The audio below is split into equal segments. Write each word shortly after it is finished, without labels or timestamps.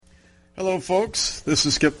Hello, folks. This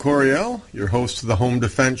is Skip Coryell, your host of the Home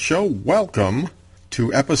Defense Show. Welcome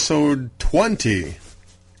to episode 20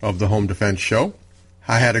 of the Home Defense Show.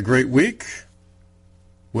 I had a great week.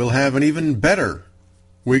 We'll have an even better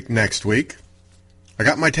week next week. I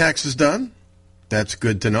got my taxes done. That's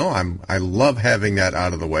good to know. I love having that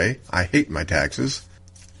out of the way. I hate my taxes.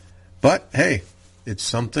 But, hey, it's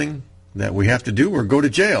something that we have to do or go to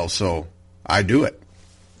jail, so I do it.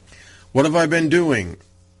 What have I been doing?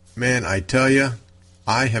 Man, I tell you,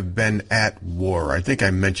 I have been at war. I think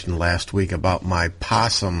I mentioned last week about my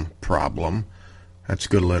possum problem. That's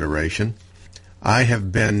good alliteration. I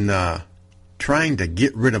have been trying to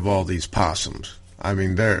get rid of all these possums. I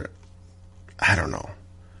mean, I don't know.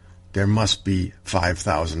 There must be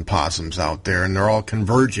 5,000 possums out there, and they're all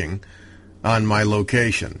converging on my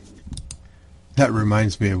location. That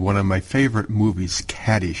reminds me of one of my favorite movies,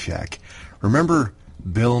 Caddyshack. Remember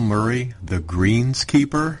Bill Murray, the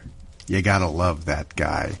greenskeeper? You gotta love that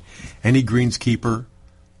guy. Any greenskeeper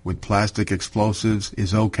with plastic explosives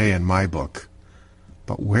is okay in my book.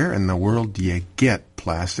 But where in the world do you get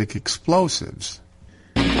plastic explosives?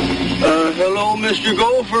 Hello, Mr.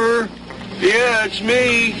 Gopher. Yeah, it's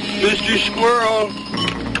me, Mr. Squirrel.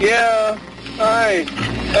 Yeah, hi.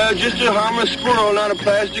 Just a harmless squirrel, not a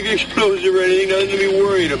plastic explosive or anything, nothing to be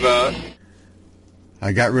worried about.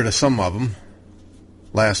 I got rid of some of them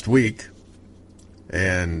last week,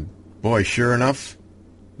 and boy, sure enough,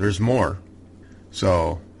 there's more.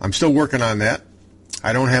 So I'm still working on that.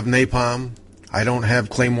 I don't have napalm. I don't have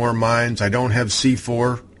claymore mines. I don't have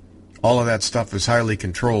C4. All of that stuff is highly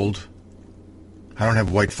controlled. I don't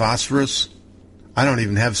have white phosphorus. I don't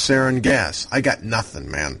even have sarin gas. I got nothing,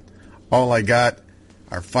 man. All I got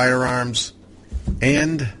are firearms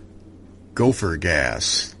and gopher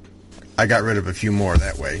gas. I got rid of a few more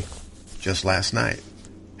that way just last night.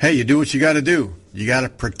 Hey, you do what you got to do. You got to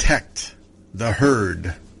protect the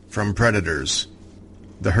herd from predators.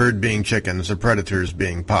 The herd being chickens, the predators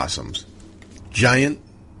being possums. Giant,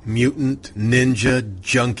 mutant, ninja,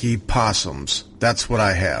 junkie possums. That's what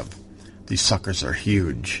I have. These suckers are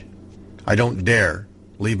huge. I don't dare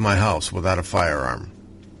leave my house without a firearm.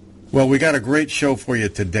 Well, we got a great show for you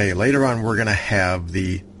today. Later on, we're going to have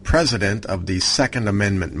the president of the Second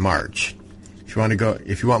Amendment March.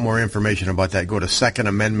 If you want more information about that, go to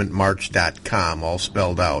secondamendmentmarch.com, all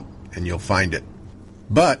spelled out, and you'll find it.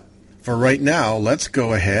 But for right now, let's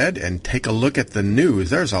go ahead and take a look at the news.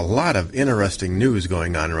 There's a lot of interesting news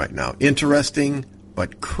going on right now. Interesting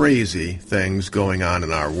but crazy things going on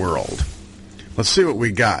in our world. Let's see what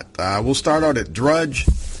we got. We'll start out at Drudge,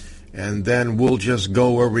 and then we'll just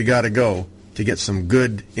go where we got to go to get some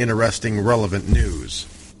good, interesting, relevant news.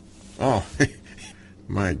 Oh,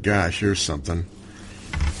 my gosh, here's something.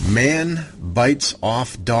 Man bites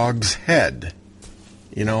off dog's head.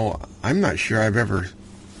 You know, I'm not sure I've ever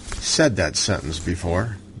said that sentence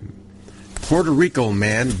before. Puerto Rico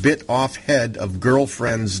man bit off head of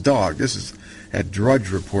girlfriend's dog. This is at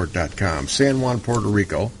drudgereport.com. San Juan, Puerto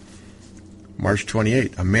Rico, March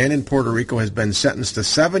 28. A man in Puerto Rico has been sentenced to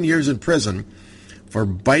 7 years in prison for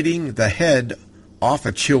biting the head off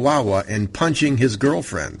a chihuahua and punching his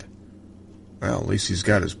girlfriend. Well, at least he's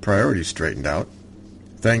got his priorities straightened out.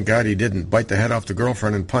 Thank God he didn't bite the head off the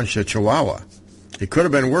girlfriend and punch a chihuahua. It could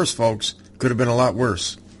have been worse, folks. Could have been a lot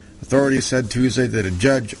worse. Authorities said Tuesday that a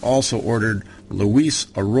judge also ordered Luis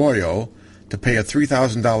Arroyo to pay a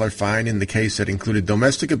 $3,000 fine in the case that included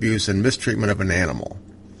domestic abuse and mistreatment of an animal.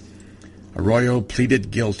 Arroyo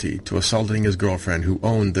pleaded guilty to assaulting his girlfriend who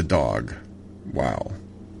owned the dog. Wow.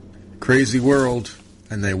 Crazy world,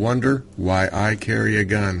 and they wonder why I carry a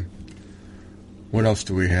gun. What else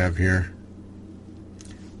do we have here?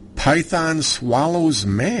 Python swallows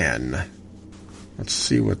man. Let's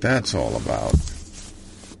see what that's all about.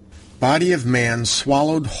 Body of man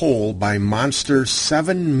swallowed whole by monster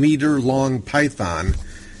 7-meter-long python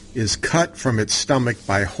is cut from its stomach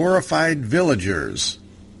by horrified villagers.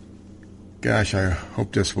 Gosh, I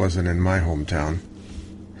hope this wasn't in my hometown.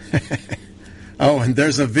 Oh, and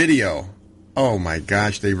there's a video. Oh my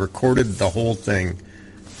gosh, they recorded the whole thing,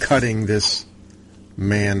 cutting this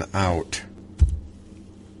man out.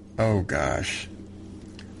 Oh gosh.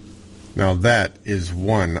 Now that is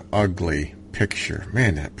one ugly picture.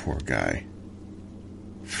 Man, that poor guy.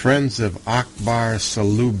 Friends of Akbar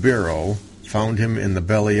Salubiro found him in the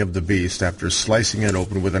belly of the beast after slicing it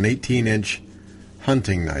open with an 18-inch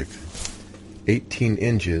hunting knife. 18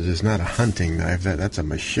 inches is not a hunting knife. That's a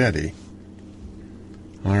machete.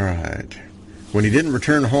 All right. When he didn't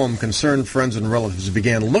return home, concerned friends and relatives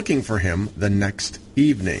began looking for him the next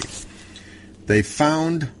evening. They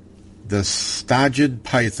found The stodged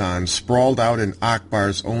python sprawled out in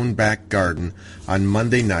Akbar's own back garden on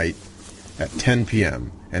Monday night at 10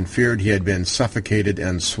 p.m. and feared he had been suffocated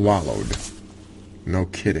and swallowed. No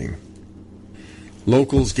kidding.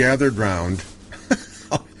 Locals gathered round,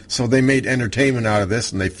 so they made entertainment out of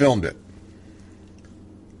this and they filmed it.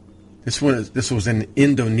 This was in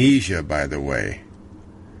Indonesia, by the way.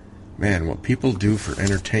 Man, what people do for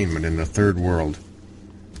entertainment in the third world.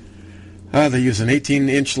 They used an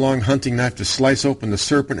 18-inch long hunting knife to slice open the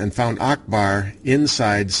serpent and found Akbar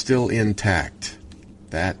inside still intact.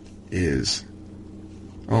 That is...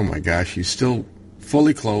 Oh my gosh, he's still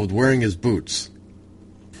fully clothed, wearing his boots.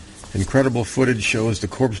 Incredible footage shows the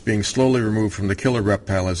corpse being slowly removed from the killer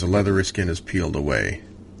reptile as the leathery skin is peeled away.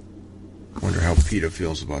 Wonder how PETA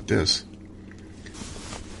feels about this.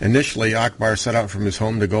 Initially, Akbar set out from his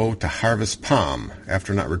home to go to harvest palm.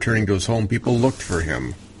 After not returning to his home, people looked for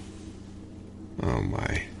him. Oh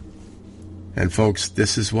my. And folks,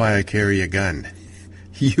 this is why I carry a gun.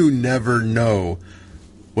 You never know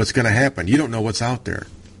what's going to happen. You don't know what's out there.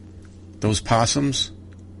 Those possums,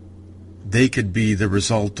 they could be the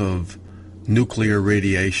result of nuclear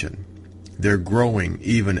radiation. They're growing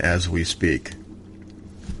even as we speak.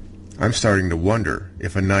 I'm starting to wonder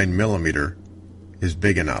if a 9mm is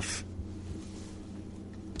big enough.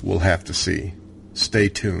 We'll have to see. Stay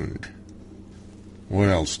tuned. What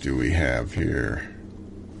else do we have here?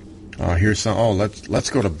 Here's some. Oh, let's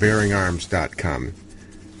go to bearingarms.com.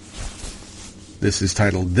 This is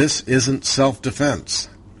titled, "This Isn't Self-Defense."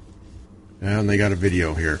 And they got a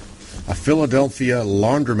video here. A Philadelphia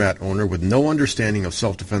laundromat owner with no understanding of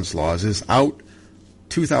self-defense laws is out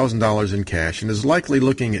 $2,000 in cash and is likely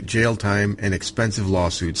looking at jail time and expensive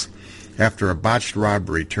lawsuits after a botched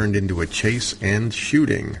robbery turned into a chase and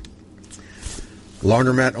shooting.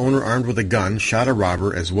 Laundromat owner armed with a gun shot a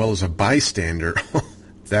robber as well as a bystander.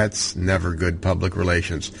 That's never good public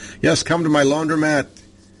relations. Yes, come to my laundromat.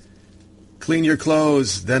 Clean your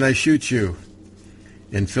clothes, then I shoot you.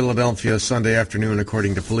 In Philadelphia Sunday afternoon,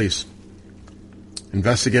 according to police.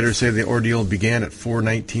 Investigators say the ordeal began at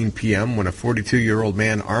 4:19 p.m. when a 42-year-old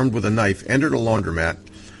man armed with a knife entered a laundromat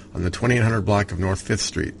on the 2800 block of North 5th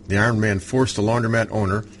Street. The armed man forced the laundromat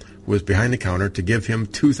owner, who was behind the counter, to give him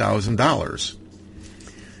 $2,000.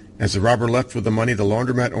 As the robber left with the money, the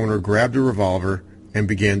laundromat owner grabbed a revolver and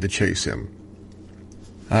began to chase him.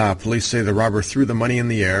 Police say the robber threw the money in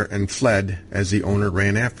the air and fled as the owner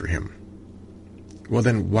ran after him. Well,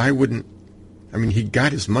 then why wouldn't... I mean, he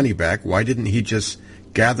got his money back. Why didn't he just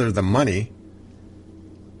gather the money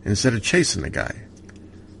instead of chasing the guy?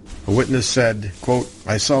 A witness said, quote,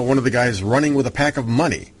 "I saw one of the guys running with a pack of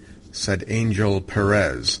money," said Angel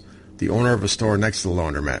Perez, the owner of a store next to the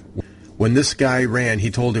laundromat. When this guy ran,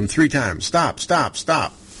 he told him 3 times, "Stop, stop,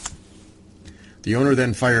 stop." The owner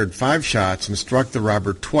then fired 5 shots and struck the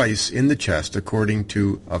robber twice in the chest, according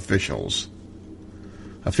to officials.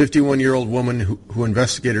 A 51-year-old woman who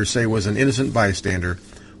investigators say was an innocent bystander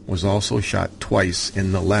was also shot twice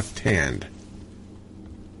in the left hand.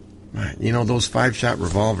 You know, those 5-shot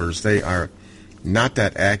revolvers, they are not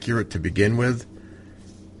that accurate to begin with.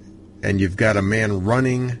 And you've got a man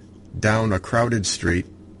running down a crowded street,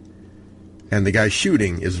 and the guy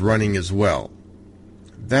shooting is running as well.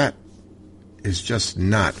 That is just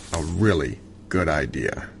not a really good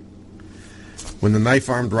idea. When the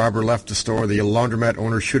knife-armed robber left the store, the laundromat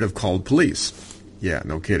owner should have called police. Yeah,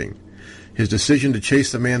 no kidding. His decision to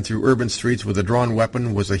chase the man through urban streets with a drawn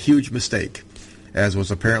weapon was a huge mistake, as was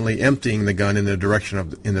apparently emptying the gun in the direction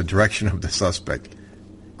of the suspect.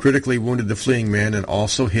 Critically wounded the fleeing man and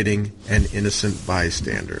also hitting an innocent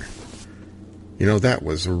bystander. You know, that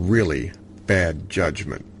was a really bad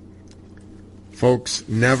judgment. Folks,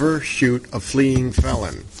 never shoot a fleeing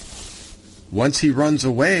felon. Once he runs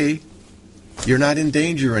away, you're not in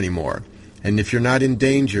danger anymore. And if you're not in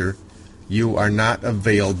danger, you are not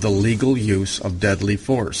availed the legal use of deadly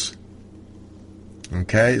force.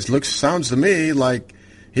 Okay? It sounds to me like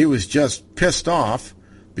he was just pissed off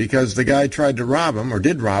because the guy tried to rob him, or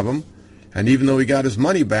did rob him, and even though he got his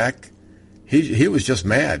money back, he was just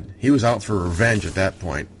mad. He was out for revenge at that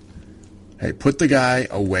point. Hey, put the guy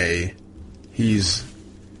away. He's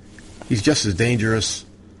just as dangerous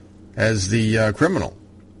as the criminal.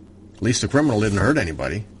 At least the criminal didn't hurt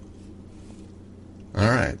anybody. All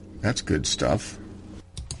right, that's good stuff.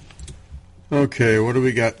 Okay, what do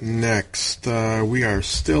we got next? We are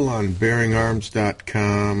still on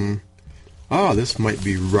bearingarms.com. This might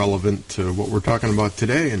be relevant to what we're talking about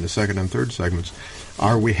today in the second and third segments.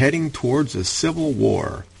 Are we heading towards a civil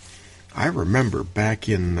war? I remember back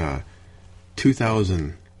in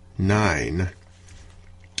 2009,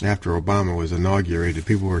 after Obama was inaugurated,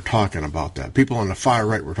 people were talking about that. People on the far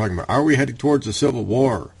right were talking about, are we heading towards a civil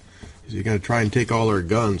war? Is he going to try and take all our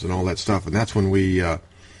guns and all that stuff? And that's when we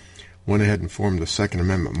went ahead and formed the Second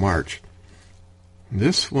Amendment March.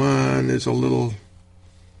 This one is a little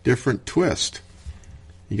different twist.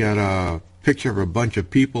 You got a picture of a bunch of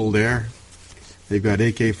people there. They've got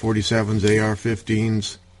AK-47s,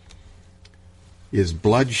 AR-15s. Is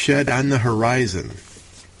bloodshed on the horizon?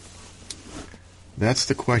 That's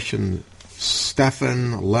the question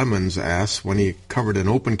Stephen Lemons asked when he covered an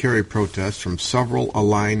open carry protest from several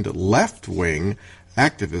aligned left-wing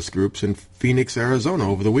activist groups in Phoenix, Arizona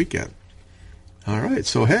over the weekend. All right,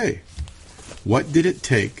 so hey, what did it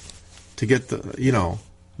take to get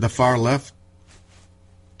the far left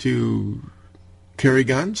to carry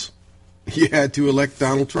guns? You had to elect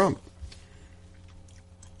Donald Trump.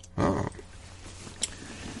 Oh.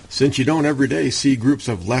 Since you don't every day see groups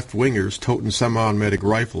of left-wingers toting semi-automatic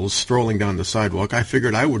rifles strolling down the sidewalk, I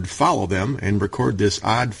figured I would follow them and record this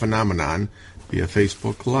odd phenomenon via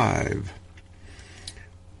Facebook Live.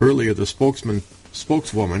 Earlier, the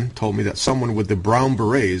spokeswoman told me that someone with the brown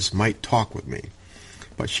berets might talk with me.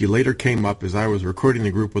 But she later came up as I was recording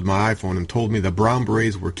the group with my iPhone and told me the brown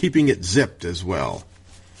berets were keeping it zipped as well.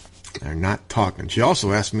 They're not talking. She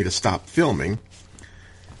also asked me to stop filming,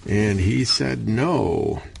 and he said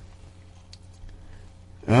no.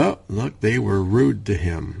 Oh, look, they were rude to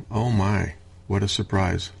him. Oh, my. What a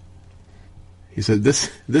surprise. He said this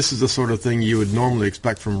is the sort of thing you would normally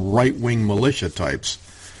expect from right-wing militia types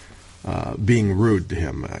being rude to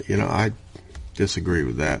him. I disagree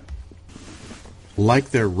with that.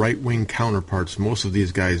 Like their right-wing counterparts, most of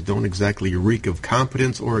these guys don't exactly reek of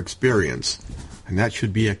competence or experience, and that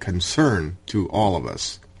should be a concern to all of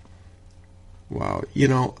us. Wow.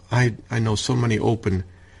 I know so many open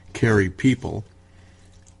carry people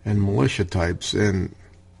and militia types, and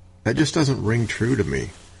that just doesn't ring true to me.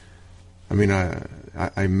 I mean,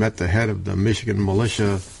 I met the head of the Michigan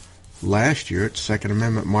militia last year at Second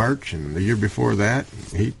Amendment March, and the year before that,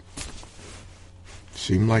 he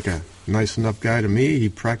seemed like a nice enough guy to me. He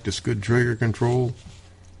practiced good trigger control.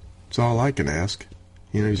 That's all I can ask.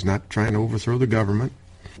 He's not trying to overthrow the government.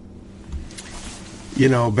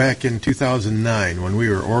 Back in 2009, when we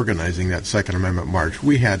were organizing that Second Amendment March,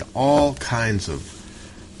 we had all kinds of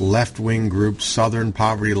left-wing groups, Southern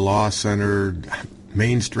Poverty Law Center,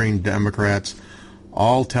 mainstream Democrats,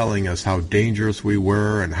 all telling us how dangerous we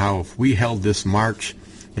were and how if we held this march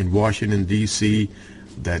in Washington, D.C.,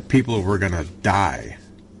 that people were going to die.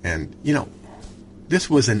 And, this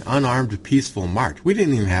was an unarmed, peaceful march. We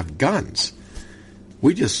didn't even have guns.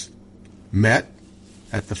 We just met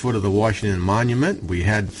at the foot of the Washington Monument. We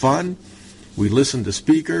had fun. We listened to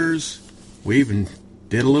speakers. We even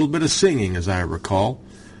did a little bit of singing, as I recall.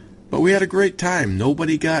 But we had a great time.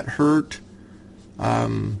 Nobody got hurt.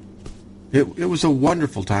 It was a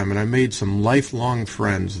wonderful time, and I made some lifelong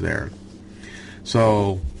friends there.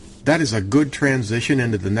 So that is a good transition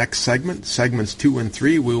into the next segment. Segments 2 and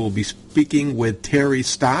 3, we will be speaking with Terri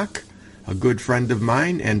Stocke, a good friend of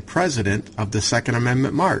mine and president of the Second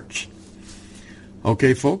Amendment March.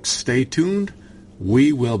 Okay, folks, stay tuned.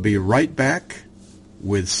 We will be right back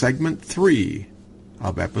with segment 3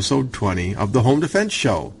 of episode 20 of the Home Defense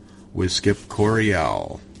Show with Skip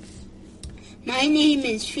Coryell. My name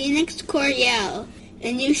is Phoenix Coryell,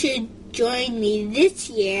 and you should join me this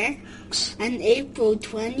year on April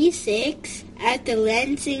 26th at the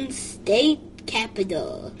Lansing State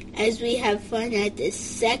Capitol as we have fun at the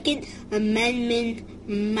Second Amendment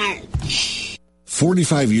March.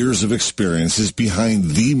 45 years of experience is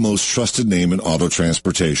behind the most trusted name in auto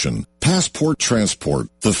transportation. Passport Transport,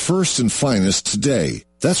 the first and finest today.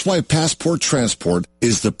 That's why Passport Transport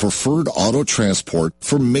is the preferred auto transport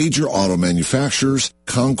for major auto manufacturers,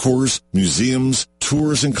 concours, museums,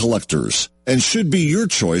 tours, and collectors, and should be your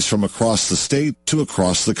choice from across the state to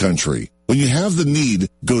across the country. When you have the need,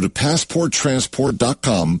 go to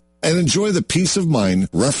PassportTransport.com and enjoy the peace of mind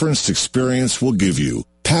referenced experience will give you.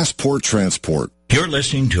 Passport Transport. You're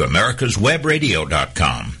listening to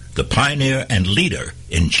AmericasWebRadio.com, the pioneer and leader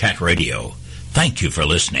in chat radio. Thank you for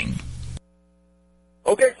listening.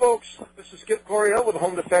 Okay, folks, this is Skip Coryell with the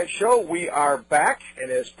Home Defense Show. We are back,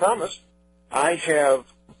 and as promised, I have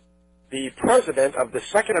the president of the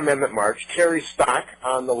Second Amendment March, Terri Stocke,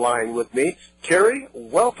 on the line with me. Terri,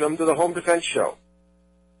 welcome to the Home Defense Show.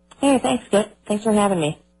 Hey, thanks, Skip. Thanks for having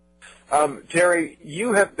me. Terri,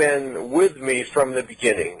 you have been with me from the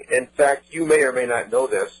beginning. In fact, you may or may not know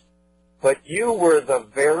this, but you were the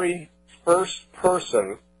very first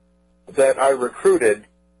person that I recruited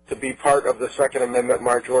to be part of the Second Amendment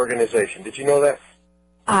March organization. Did you know that?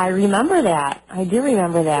 I remember that. I do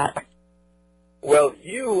remember that. Well,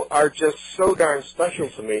 you are just so darn special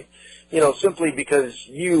to me, simply because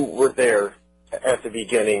you were there at the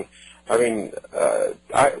beginning. I mean,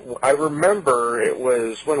 I remember it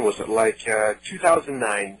was, when was it,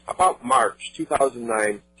 2009, about March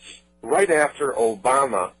 2009, right after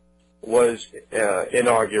Obama was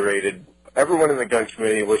inaugurated. Everyone in the gun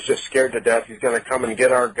community was just scared to death. He's going to come and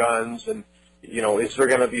get our guns, and, is there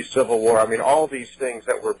going to be civil war? I mean, all these things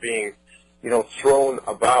that were being, thrown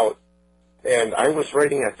about. And I was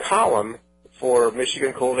writing a column for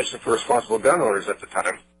Michigan Coalition for Responsible Gun Owners at the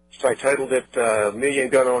time. So I titled it Million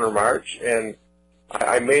Gun Owner March, and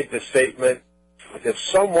I made the statement, if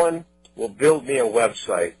someone will build me a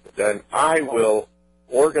website, then I will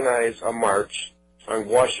organize a march on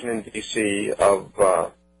Washington, D.C. of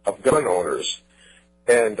gun owners.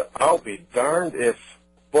 And I'll be darned if,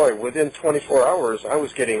 within 24 hours, I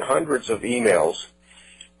was getting hundreds of emails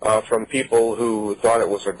from people who thought it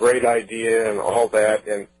was a great idea and all that.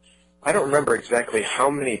 And I don't remember exactly how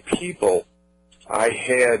many people I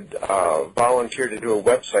had volunteered to do a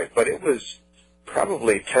website, but it was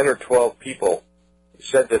probably 10 or 12 people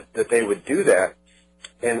said that they would do that.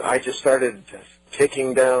 And I just started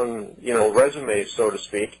taking down, resumes, so to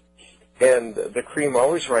speak, and the cream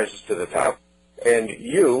always rises to the top. And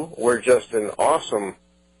you were just an awesome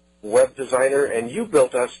web designer, and you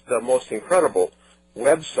built us the most incredible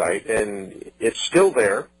website, and it's still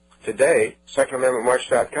there today,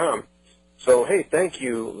 SecondAmendmentMarch.com. So, hey, thank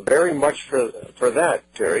you very much for that,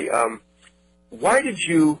 Terry. Why did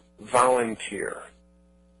you volunteer?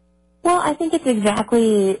 Well, I think it's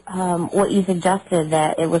exactly what you suggested,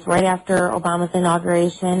 that it was right after Obama's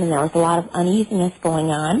inauguration and there was a lot of uneasiness going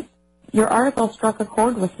on. Your article struck a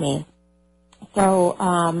chord with me. So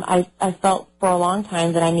I felt for a long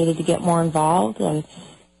time that I needed to get more involved, and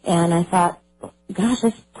I thought, gosh,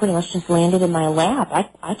 this pretty much just landed in my lap.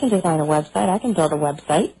 I can design a website. I can build a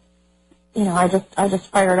website. I just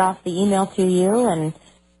fired off the email to you and,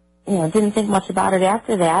 didn't think much about it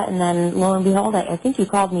after that. And then, lo and behold, I think you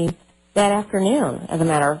called me that afternoon, as a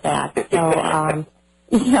matter of fact. So,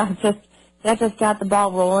 that just got the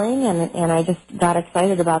ball rolling, and I just got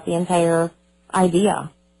excited about the entire idea.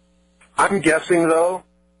 I'm guessing, though,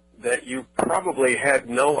 that you probably had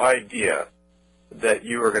no idea that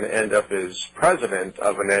you were going to end up as president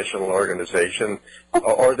of a national organization,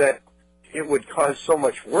 or that it would cause so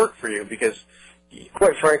much work for you, because,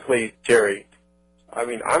 quite frankly, Terry, I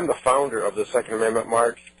mean, I'm the founder of the Second Amendment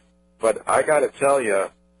March, but I got to tell you,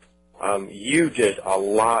 you did a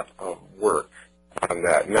lot of work on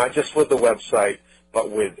that, not just with the website,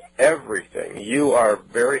 but with everything. You are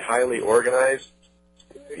very highly organized.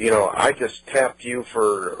 I just tapped you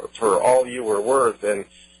for all you were worth, and,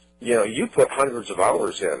 you put hundreds of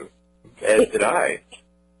hours in, as did I.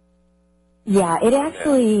 Yeah, it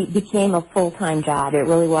actually became a full-time job. It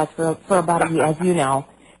really was for about a year, as you know.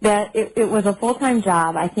 That it was a full-time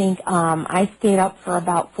job. I think I stayed up for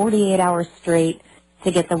about 48 hours straight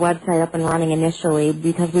to get the website up and running initially,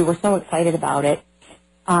 because we were so excited about it.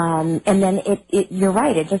 And then you're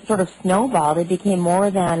right, it just sort of snowballed. It became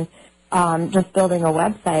more than just building a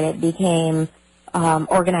website. It became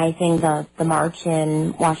organizing the march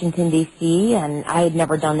in Washington, D.C., and I had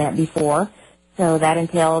never done that before. So that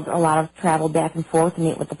entailed a lot of travel back and forth to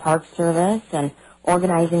meet with the Park Service and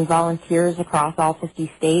organizing volunteers across all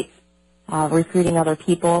 50 states, recruiting other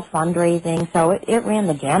people, fundraising. So it ran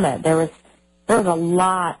the gamut. There was a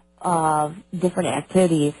lot of different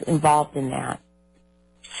activities involved in that.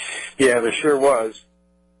 Yeah, there sure was.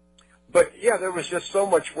 But, yeah, there was just so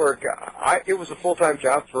much work. It was a full-time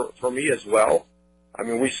job for me as well. I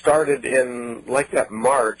mean, we started in, that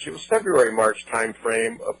March. It was February-March time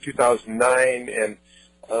frame of 2009, and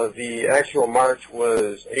the actual March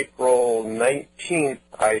was April 19th,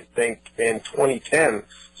 I think, in 2010.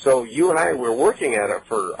 So you and I were working at it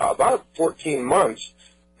for about 14 months,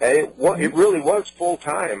 and it really was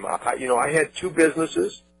full-time. I had two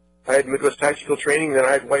businesses. I had Midwest Tactical Training, then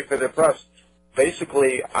I had White Feather Press.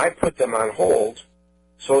 Basically, I put them on hold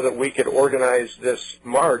so that we could organize this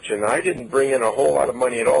march, and I didn't bring in a whole lot of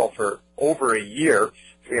money at all for over a year.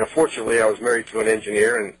 Fortunately, I was married to an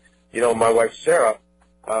engineer, and, my wife, Sarah,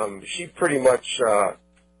 she pretty much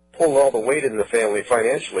pulled all the weight in the family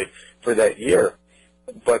financially for that year.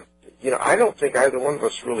 But, I don't think either one of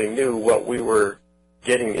us really knew what we were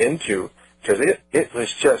getting into, because it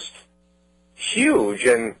was just huge.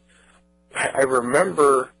 And I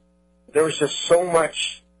remember there was just so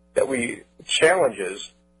much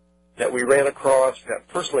challenges that we ran across that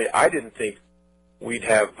personally I didn't think we'd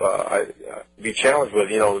have be challenged with.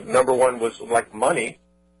 Number one was money.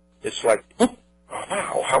 It's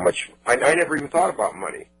wow, how much? I never even thought about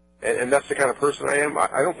money, and that's the kind of person I am.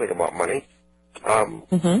 I don't think about money.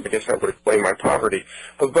 I guess that would explain my poverty,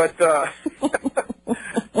 but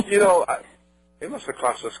you know, it must have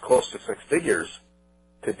cost us close to 6 figures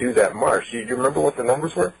to do that march. Do you remember what the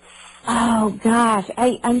numbers were? Oh, gosh.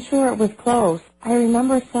 I'm sure it was close. I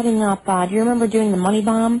remember setting up, do you remember doing the money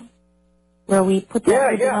bomb? Where we put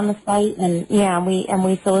that on the site, and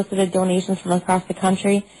we solicited donations from across the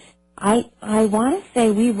country. I want to say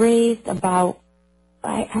we raised about,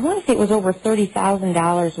 I want to say it was over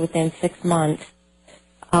 $30,000 within 6 months.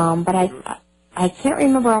 But I can't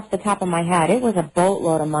remember off the top of my head. It was a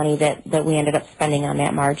boatload of money that we ended up spending on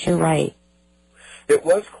that march. You're right. It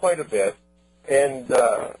was quite a bit, and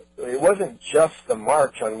it wasn't just the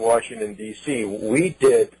march on Washington, D.C. We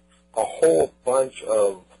did a whole bunch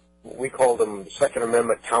of, we called them Second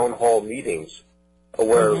Amendment town hall meetings,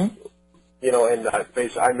 where, you know, and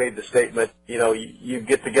basically I made the statement, you know, you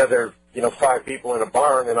get together, you know, 5 people in a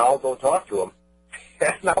barn, and I'll go talk to them,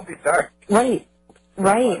 and I'll be darned. Right.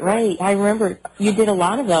 I remember you did a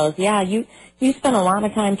lot of those. Yeah, you spent a lot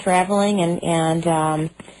of time traveling, and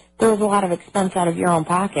there was a lot of expense out of your own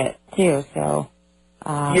pocket too. So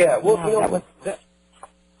you know,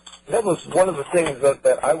 that was one of the things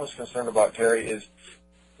that I was concerned about, Terry, is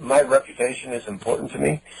my reputation is important to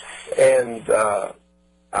me, and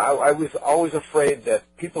I was always afraid that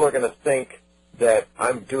people are going to think that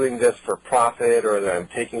I'm doing this for profit or that I'm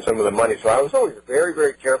taking some of the money. So I was always very,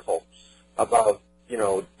 very careful about, you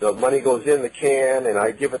know, the money goes in the can and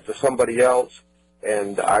I give it to somebody else,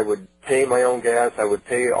 and I would pay my own gas, I would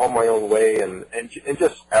pay all my own way, and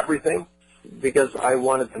just everything, because I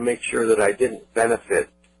wanted to make sure that I didn't benefit,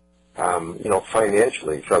 you know,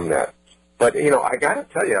 financially from that. But, you know, I got to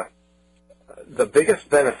tell you, the biggest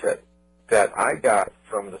benefit that I got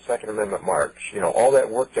from the Second Amendment March, you know, all that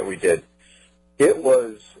work that we did, it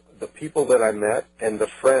was the people that I met and the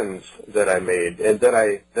friends that I made and that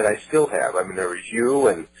I still have. I mean, there was you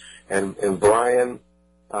and Brian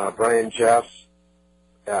Jeffs,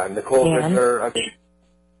 Nicole Victor. I mean,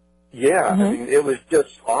 I mean, it was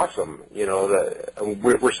just awesome. You know,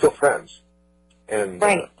 we're still friends. And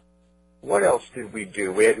what else did we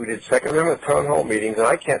do? We did Second Amendment town hall meetings, and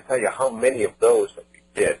I can't tell you how many of those that we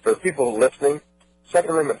did. For the people listening,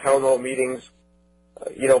 Second Amendment town hall meetings,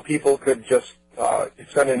 you know, people could just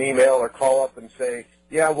send an email or call up and say,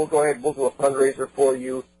 yeah, we'll go ahead, we'll do a fundraiser for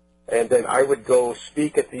you, and then I would go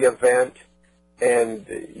speak at the event, and,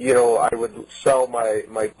 you know, I would sell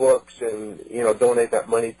my books and, you know, donate that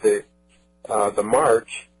money to the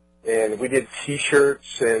march, and we did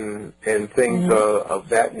T-shirts and things of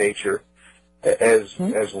that nature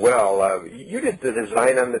as well. You did the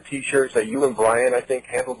design on the T-shirts. You and Brian, I think,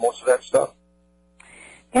 handled most of that stuff.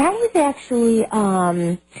 That was actually,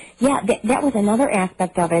 that was another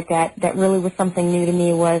aspect of it that really was something new to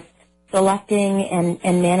me, was selecting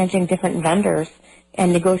and managing different vendors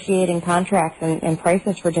and negotiating contracts and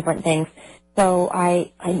prices for different things. So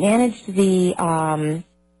I managed the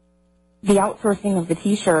outsourcing of the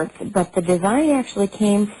T-shirts, but the design actually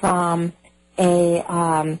came from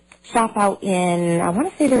a shop out in, I want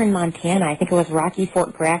to say they're in Montana. I think it was Rocky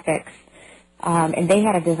Fort Graphics. And they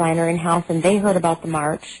had a designer in-house, and they heard about the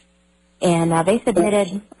march. And they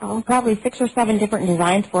submitted probably 6 or 7 different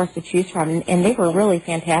designs for us to choose from, and they were really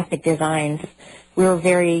fantastic designs. We were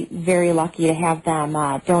very, very lucky to have them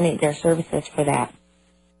donate their services for that.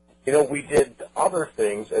 You know, we did other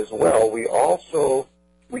things as well. We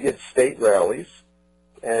did state rallies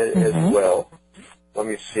as well. Let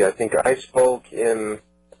me see. I think I spoke in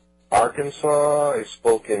Arkansas. I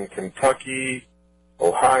spoke in Kentucky,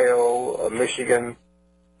 Ohio, Michigan.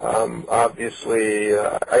 Obviously,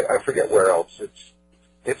 I forget where else.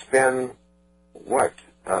 It's been,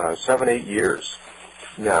 7, 8 years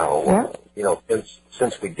now, you know,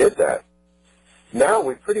 since we did that. Now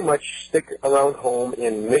we pretty much stick around home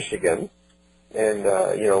in Michigan and,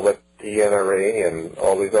 you know, let the NRA and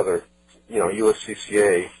all these other, you know,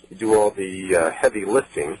 USCCA do all the heavy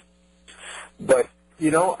lifting. But,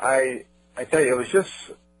 you know, I tell you, it was just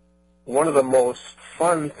one of the most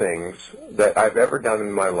fun things that I've ever done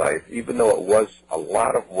in my life, even though it was a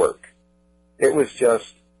lot of work. It was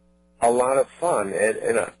just a lot of fun.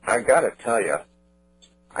 And I got to tell you,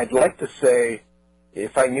 I'd like to say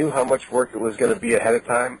if I knew how much work it was going to be ahead of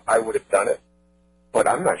time, I would have done it. But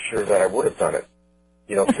I'm not sure that I would have done it.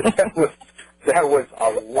 You know, that was a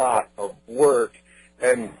lot of work.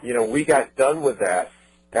 And, you know, we got done with that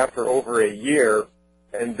after over a year,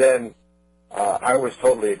 and then I was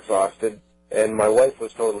totally exhausted, and my wife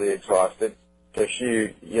was totally exhausted because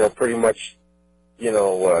she, you know, pretty much, you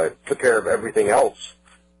know, took care of everything else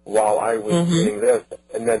while I was doing this.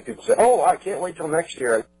 And then people say, oh, I can't wait till next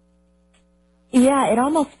year. Yeah, it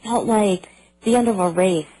almost felt like the end of a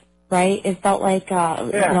race, right? It felt like,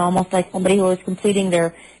 almost like somebody who was completing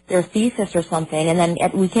their thesis or something. And then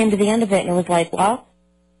we came to the end of it, and it was like, well,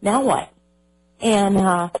 now what? And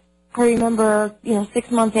I remember,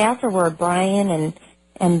 6 months afterward, Brian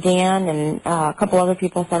and Dan and a couple other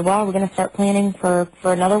people said, well, we're going to start planning for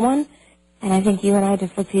another one. And I think you and I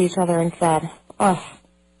just looked at each other and said, oh,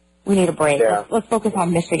 we need a break. Yeah. Let's focus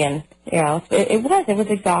on Michigan. It was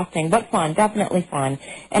exhausting, but fun, definitely fun.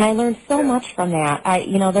 And I learned so much from that.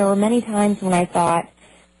 There were many times when I thought,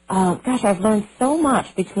 I've learned so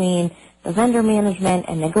much between the vendor management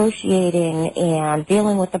and negotiating and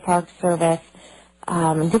dealing with the Park Service,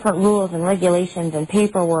 different rules and regulations and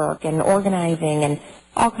paperwork and organizing and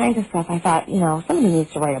all kinds of stuff. I thought, somebody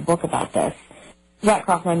needs to write a book about this. That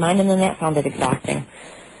crossed my mind, and then that sounded exhausting.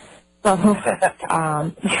 So,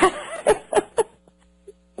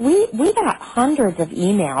 we got hundreds of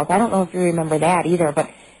emails. I don't know if you remember that either,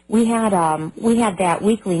 but we had that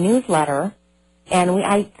weekly newsletter, and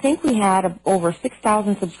I think we had over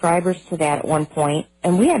 6,000 subscribers to that at one point,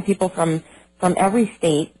 and we had people from every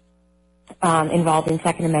state involved in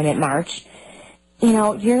Second Amendment March. Do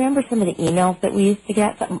you remember some of the emails that we used to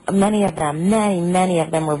get? Many of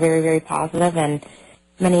them were very, very positive, and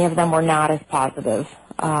many of them were not as positive.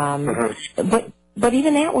 But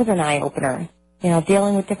even that was an eye-opener,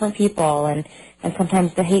 dealing with different people and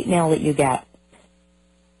sometimes the hate mail that you get.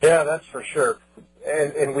 Yeah, that's for sure.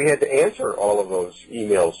 And we had to answer all of those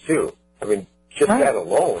emails, too. I mean, just that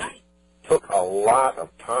alone took a lot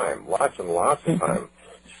of time, lots and lots of time.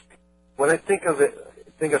 When I think of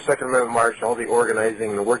Second Amendment March, all the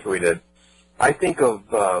organizing and the work that we did, I think of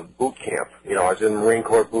boot camp. I was in Marine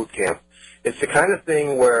Corps boot camp. It's the kind of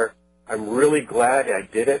thing where I'm really glad I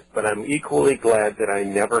did it, but I'm equally glad that I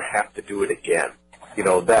never have to do it again.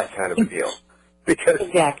 That kind of a deal. Because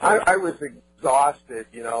I was exhausted,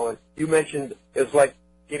 and you mentioned it's like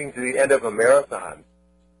getting to the end of a marathon.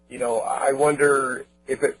 I wonder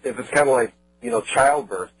if it's kind of like,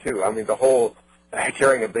 childbirth, too. I mean, the whole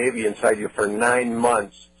carrying a baby inside you for 9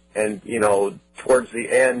 months, and, towards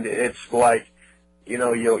the end, it's like,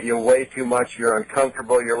 you weigh too much, you're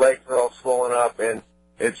uncomfortable, your legs are all swollen up, and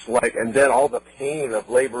it's like, and then all the pain of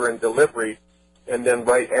labor and delivery, and then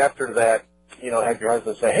right after that, have your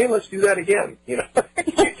husband say, hey, let's do that again. You just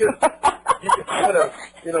kind of,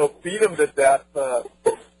 beat them to death.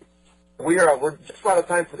 We're just out of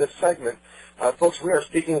time for this segment. Folks, we are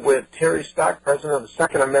speaking with Terri Stocke, president of the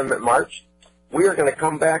Second Amendment March. We are going to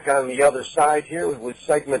come back on the other side here with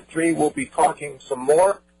segment 3. We'll be talking some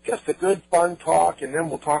more, just a good, fun talk, and then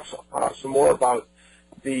we'll talk some more about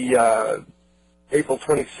the April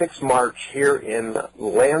 26th March here in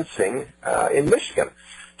Lansing, in Michigan.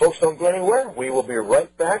 Folks, don't go anywhere. We will be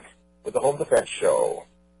right back with the Home Defense Show.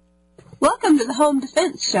 Welcome to the Home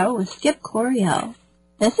Defense Show with Skip Coryell.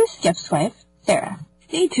 This is Skip's wife, Sarah.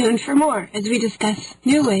 Stay tuned for more as we discuss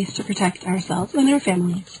new ways to protect ourselves and our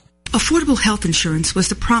families. Affordable health insurance was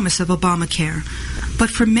the promise of Obamacare, but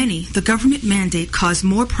for many, the government mandate caused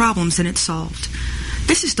more problems than it solved.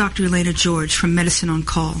 This is Dr. Elena George from Medicine on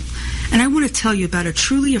Call, and I want to tell you about a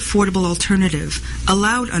truly affordable alternative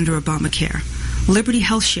allowed under Obamacare, Liberty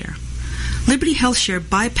HealthShare. Liberty HealthShare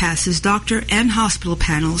bypasses doctor and hospital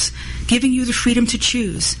panels, giving you the freedom to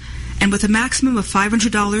choose. And with a maximum of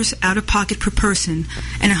 $500 out-of-pocket per person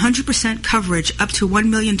and 100% coverage up to $1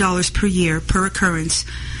 million per year per occurrence,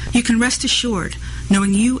 you can rest assured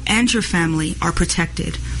knowing you and your family are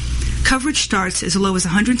protected. Coverage starts as low as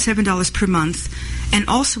 $107 per month and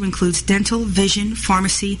also includes dental, vision,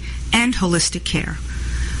 pharmacy, and holistic care.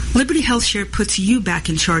 Liberty HealthShare puts you back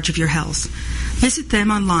in charge of your health. Visit them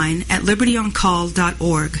online at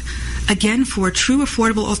libertyoncall.org. Again, for a true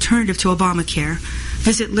affordable alternative to Obamacare,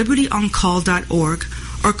 visit libertyoncall.org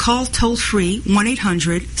or call toll-free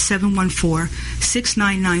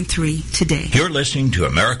 1-800-714-6993 today. You're listening to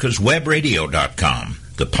America'sWebRadio.com,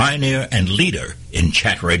 the pioneer and leader in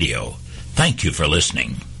chat radio. Thank you for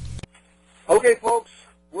listening. Okay, folks,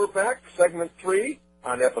 we're back, segment 3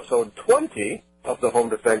 on episode 20 of the Home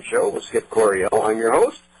Defense Show with Skip Coryell. I'm your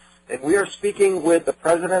host, and we are speaking with the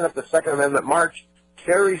president of the Second Amendment March,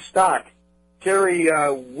 Terri Stocke. Terri,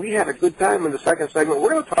 we had a good time in the second segment.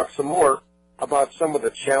 We're going to talk some more about some of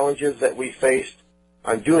the challenges that we faced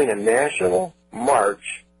on doing a national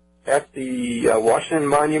march at the Washington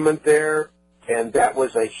Monument there, and that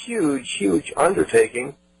was a huge, huge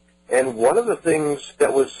undertaking. And one of the things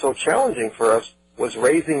that was so challenging for us was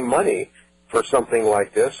raising money for something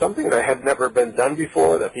like this, something that had never been done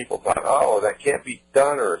before, that people thought, oh, that can't be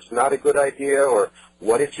done, or it's not a good idea, or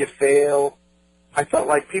what if you fail? I felt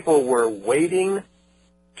like people were waiting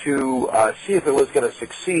to see if it was going to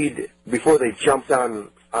succeed before they jumped on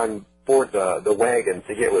board the wagon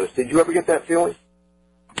to get with us. Did you ever get that feeling?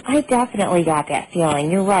 I definitely got that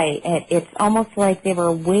feeling. You're right. It's almost like they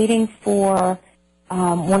were waiting for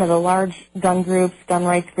one of the large gun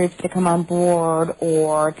rights groups to come on board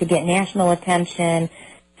or to get national attention,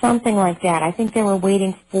 something like that. I think they were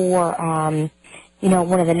waiting for,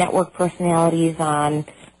 one of the network personalities on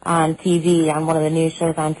TV, on one of the news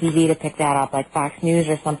shows on TV to pick that up, like Fox News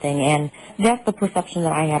or something, and that's the perception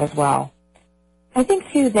that I had as well. I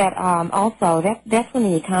think, too, that also that's when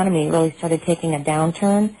the economy really started taking a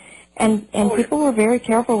downturn, and people were very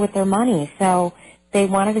careful with their money, so they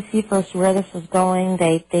wanted to see first where this was going.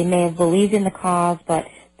 They may have believed in the cause, but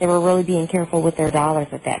they were really being careful with their dollars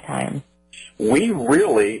at that time. We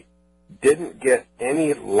really didn't get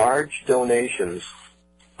any large donations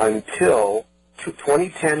until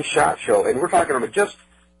 2010 SHOT Show, and we're talking about just,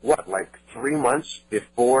 like 3 months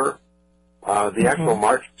before the actual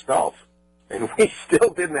march itself. And we still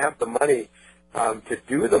didn't have the money to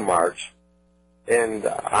do the march. And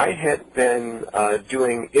I had been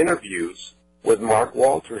doing interviews with Mark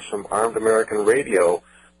Walters from Armed American Radio.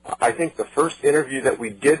 I think the first interview that we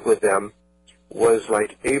did with them was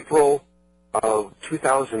like April of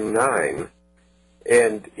 2009.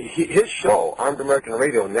 And his show, Armed American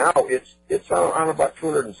Radio, now it's on about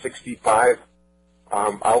 265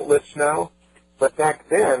 outlets now. But back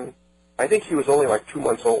then, I think he was only like 2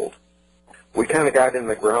 months old. We kind of got in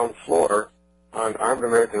the ground floor on Armed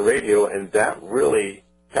American Radio, and that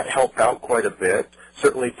helped out quite a bit.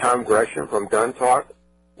 Certainly Tom Gresham from Gun Talk,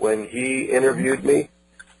 when he interviewed me,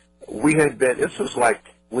 this was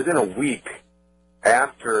like within a week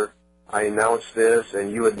after I announced this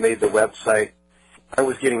and you had made the website, I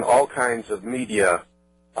was getting all kinds of media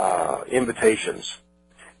invitations.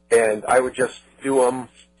 And I would just do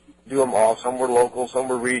them all. Some were local, some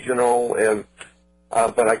were regional, and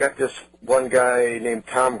but I got this one guy named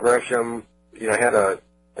Tom Gresham. I had a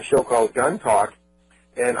show called Gun Talk,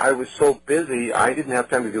 and I was so busy, I didn't have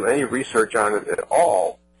time to do any research on it at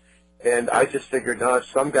all. And I just figured, no, it's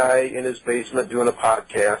some guy in his basement doing a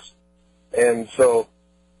podcast. And so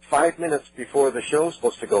 5 minutes before the show was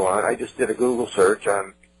supposed to go on, I just did a Google search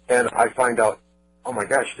and I find out, oh my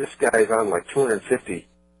gosh, this guy's on like 250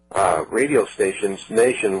 radio stations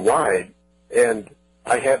nationwide, and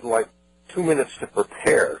I had like 2 minutes to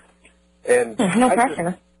prepare. And no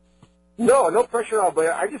pressure. No pressure at all, but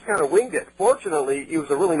I just kind of winged it. Fortunately, he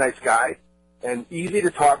was a really nice guy and easy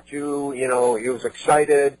to talk to. He was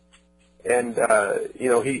excited, and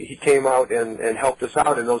he came out and helped us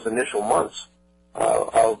out in those initial months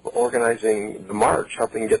of organizing the march,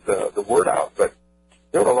 helping get the word out. But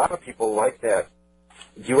there were a lot of people like that.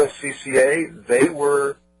 USCCA, they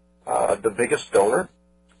were the biggest donor.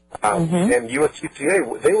 And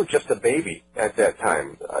USCCA, they were just a baby at that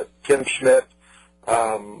time. Tim Schmidt,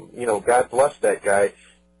 God bless that guy.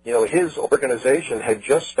 His organization had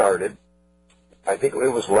just started. I think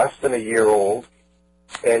it was less than a year old.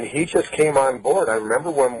 And he just came on board. I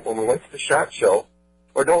remember when we went to the SHOT Show,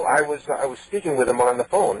 I was speaking with him on the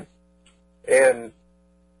phone, and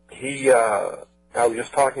I was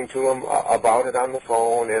just talking to him about it on the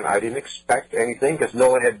phone, and I didn't expect anything because no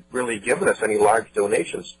one had really given us any large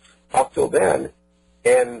donations up till then.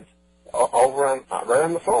 And right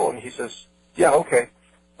on the phone, he says, "Yeah, okay,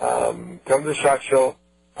 come to the SHOT Show.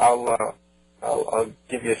 I'll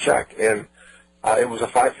give you a check." And it was a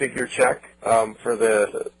 5-figure check for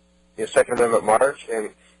the Second Amendment March, and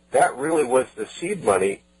that really was the seed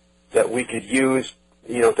money that we could use,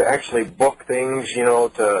 to actually book things,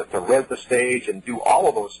 to rent the stage and do all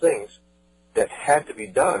of those things that had to be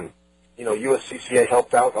done. USCCA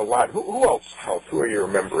helped out a lot. Who else helped? Who are you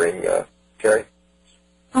remembering, Terry?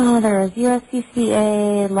 Oh, there's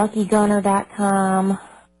USCCA, LuckyGunner.com.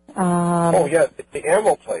 Oh, yeah, the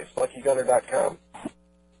ammo place, LuckyGunner.com.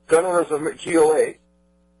 Gun Owners of GOA.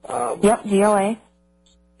 Yep, GOA.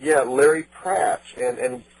 Yeah, Larry Pratt.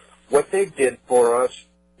 And what they did for us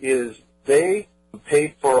is they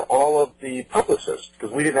paid for all of the publicists,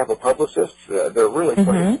 because we didn't have a publicist. They're really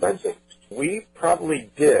quite expensive. We probably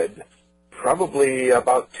did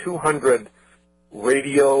about 200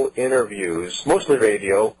 radio interviews, mostly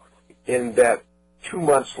radio, in that 2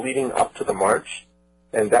 months leading up to the march.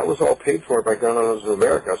 And that was all paid for by Gun Owners of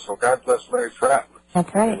America. So God bless Larry Pratt.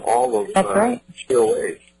 That's right. And all of That's right.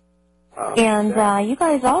 GOA. And you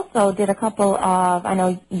guys also did a couple of, I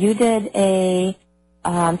know you did a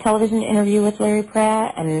television interview with Larry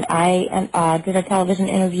Pratt, and I did a television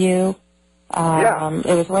interview.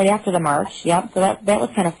 It was right after the march. Yep. So that was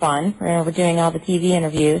kind of fun. We're doing all the TV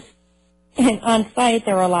interviews, and on site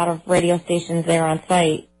there were a lot of radio stations there on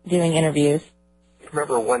site doing interviews. I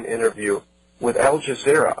remember one interview with Al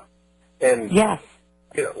Jazeera, and yes,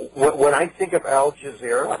 you know, when I think of Al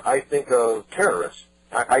Jazeera, I think of terrorists.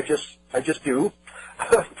 I just do.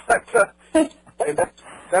 And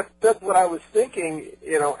that's what I was thinking,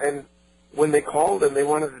 you know. And when they called and they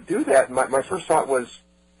wanted to do that, my first thought was,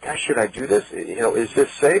 gosh, should I do this? You know, is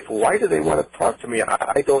this safe? Why do they want to talk to me?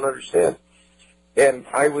 I don't understand. And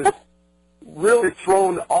I was really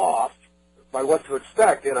thrown off by what to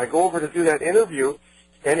expect. And I go over to do that interview,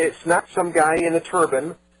 and it's not some guy in a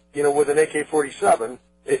turban, you know, with an AK-47.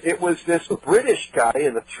 It was this British guy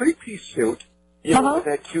in a three-piece suit, you know, with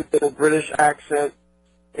that cute little British accent.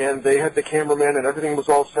 And they had the cameraman, and everything was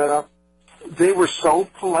all set up. They were so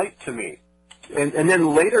polite to me. And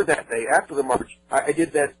then later that day, after the march, I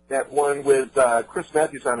did that one with Chris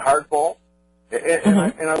Matthews on Hardball.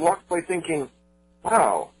 And I walked away thinking,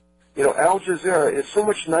 wow, you know, Al Jazeera is so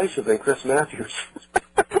much nicer than Chris Matthews.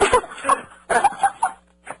 But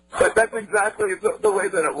that's exactly the way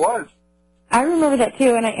that it was. I remember that,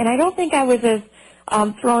 too. And I don't think I was as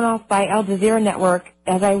thrown off by Al Jazeera Network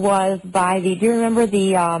as I was by do you remember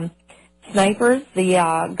the snipers, the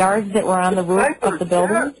guards that were on the roof of the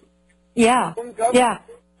building? Yes. Yeah.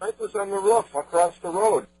 Snipers on the roof across the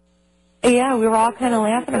road. Yeah, we were all kind of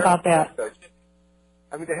laughing about that.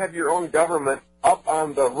 I mean, to have your own government up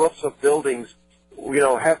on the roofs of buildings, you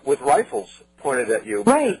know, with rifles pointed at you.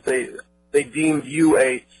 Right. They deemed you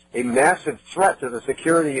a massive threat to the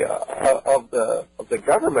security of the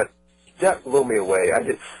government. That blew me away.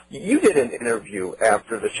 You did an interview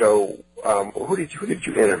after the show. Who did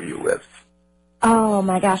you interview with? Oh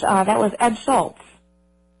my gosh, that was Ed Schultz.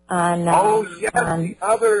 The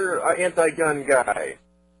other anti-gun guy.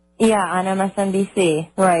 Yeah, on MSNBC.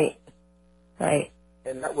 Right.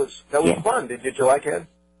 And that was fun. Did you like Ed?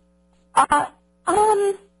 I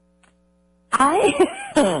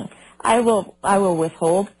will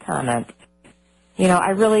withhold comment. You know, I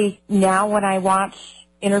really now when I watch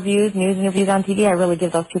news interviews on TV, I really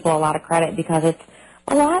give those people a lot of credit because it's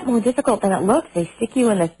a lot more difficult than it looks. They stick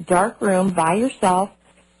you in this dark room by yourself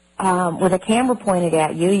with a camera pointed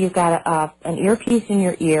at you. You've got an earpiece in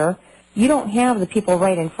your ear. You don't have the people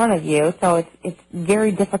right in front of you, so it's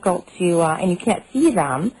very difficult to, and you can't see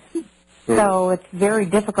them. So it's very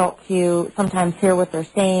difficult to sometimes hear what they're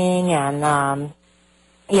saying, and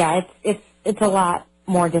it's a lot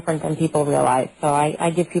more different than people realize. So I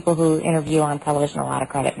give people who interview on television a lot of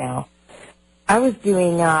credit now. I was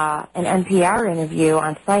doing an NPR interview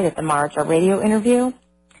on site at the march, a radio interview,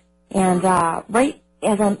 and right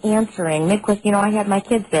as I'm answering, mid-question, you know, I had my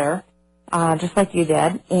kids there, just like you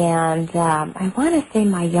did, and I want to say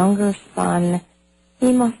my younger son,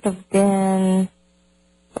 he must have been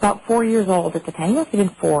about 4 years old at the time. He must have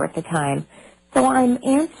been 4 at the time. So I'm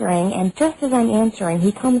answering, and just as I'm answering,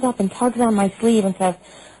 he comes up and tugs on my sleeve and says,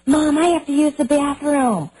 "Mom, I have to use the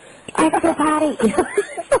bathroom. I have to go potty."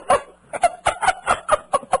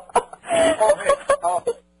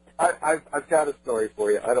 I've got a story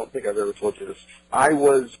for you. I don't think I've ever told you this. I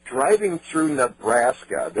was driving through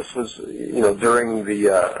Nebraska. This was, you know, during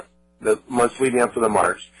the months leading up to the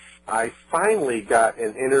march. I finally got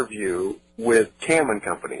an interview with Cam &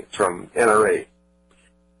 Company from NRA.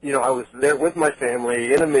 You know, I was there with my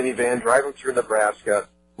family in a minivan driving through Nebraska.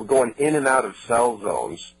 We're going in and out of cell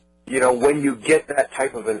zones. You know, when you get that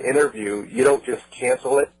type of an interview, you don't just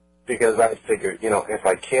cancel it because I figured, you know, if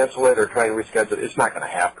I cancel it or try and reschedule it, it's not going to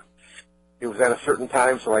happen. It was at a certain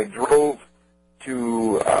time, so I drove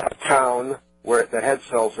to a town that had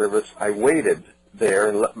cell service. I waited there,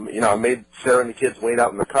 and, you know, I made Sarah and the kids wait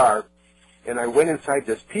out in the car. And I went inside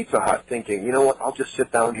this Pizza Hut thinking, you know what, I'll just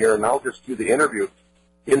sit down here and I'll just do the interview.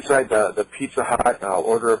 Inside the Pizza Hut, I'll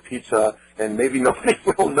order a pizza, and maybe nobody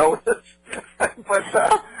will notice. But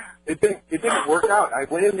it didn't work out. I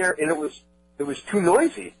went in there, and it was too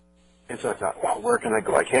noisy. And so I thought, well, where can I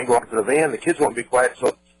go? I can't go out to the van. The kids won't be quiet.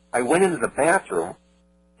 So I went into the bathroom,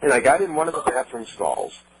 and I got in one of the bathroom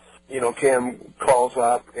stalls. You know, Cam calls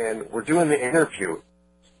up, and we're doing the interview.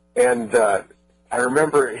 And I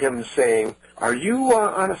remember him saying, "Are you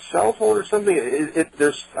on a cell phone or something?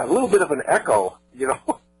 There's a little bit of an echo, you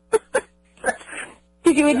know."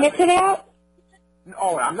 Did you admit to that?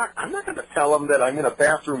 No, I'm not going to tell him that I'm in a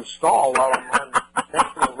bathroom stall while I'm on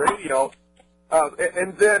national radio.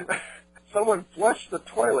 And then someone flushed the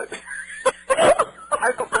toilet.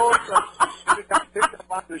 I don't know if it got picked up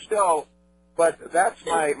on the show, But that's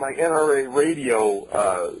my NRA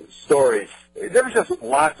radio story. There was just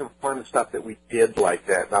lots of fun stuff that we did like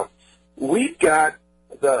that. Now, we've got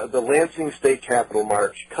the Lansing State Capitol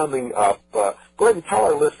March coming up. Go ahead and tell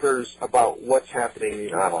our listeners about what's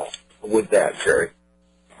happening with that, Terry.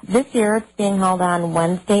 This year it's being held on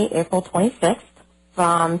Wednesday, April 26th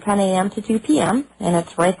from 10 a.m. to 2 p.m., and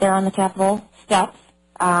it's right there on the Capitol steps.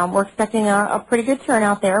 We're expecting a pretty good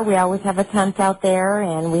turnout there. We always have a tent out there,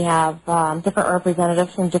 and we have different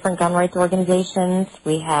representatives from different gun rights organizations.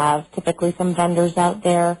 We have typically some vendors out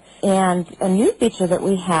there. And a new feature that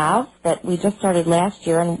we have that we just started last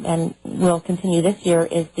year and will continue this year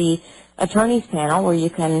is the attorneys panel, where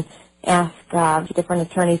you can ask different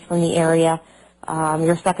attorneys from the area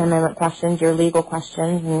your Second Amendment questions, your legal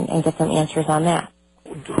questions, and get some answers on that.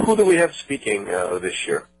 Who do we have speaking this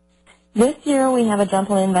year? This year we have a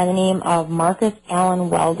gentleman by the name of Marcus Allen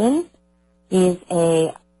Weldon. He's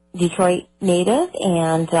a Detroit native,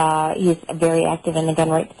 and he's very active in the gun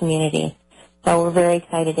rights community. So we're very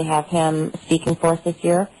excited to have him speaking for us this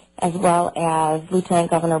year, as well as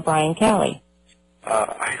Lieutenant Governor Brian Calley.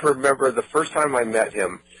 I remember the first time I met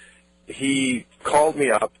him, he called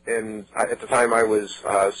me up, and at the time I was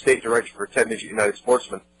state director for Ted Nugent United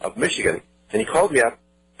Sportsmen of Michigan, and he called me up,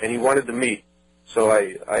 and he wanted to meet. So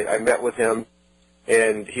I met with him,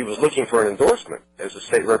 and he was looking for an endorsement as a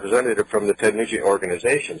state representative from the Ted Nugent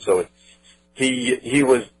organization. So he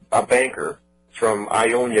was a banker from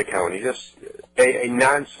Ionia County, just a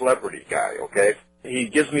non-celebrity guy, okay? He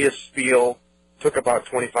gives me a spiel, took about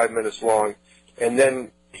 25 minutes long, and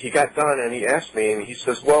then he got done, and he asked me, and he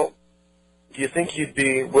says, well, do you think you'd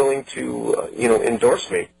be willing to,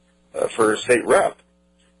 endorse me for state rep?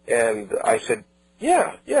 And I said,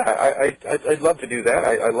 yeah, I'd love to do that.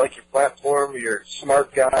 I like your platform. You're a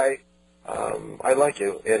smart guy. I like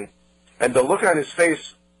you. And the look on his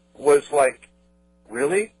face was like,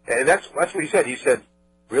 really? And that's what he said. He said,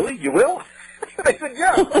 really? You will? I said,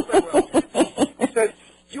 yeah, of course I will. He said,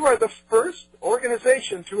 you are the first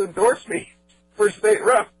organization to endorse me for state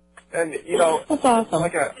rep. And, that's awesome.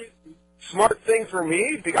 Like a smart thing for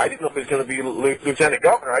me. I didn't know if he was going to be lieutenant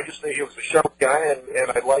governor. I just knew he was a sharp guy,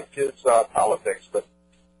 and I liked his politics. But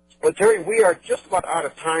Terry, we are just about out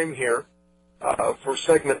of time here for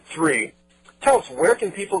segment 3. Tell us, where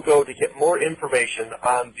can people go to get more information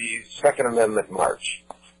on the Second Amendment March?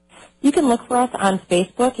 You can look for us on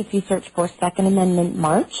Facebook if you search for Second Amendment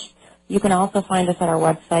March. You can also find us at our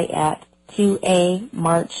website at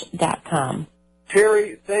 2amarch.com.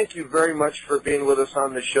 Terri, thank you very much for being with us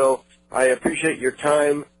on the show. I appreciate your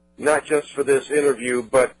time, not just for this interview,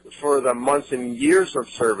 but for the months and years of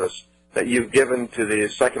service that you've given to the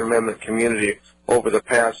Second Amendment community over the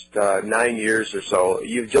past 9 years or so.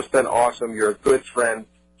 You've just been awesome. You're a good friend,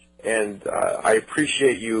 and I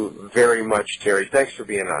appreciate you very much, Terri. Thanks for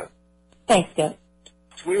being on. Thanks, Skip.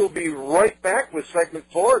 We will be right back with segment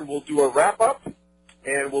 4, and we'll do a wrap-up,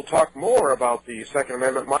 and we'll talk more about the Second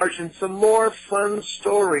Amendment March and some more fun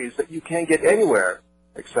stories that you can't get anywhere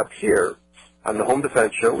except here on the Home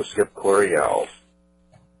Defense Show with Skip Coryell.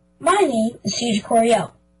 My name is Skip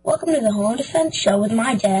Coryell. Welcome to the Home Defense Show with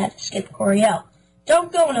my dad, Skip Coryell.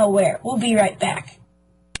 Don't go nowhere. We'll be right back.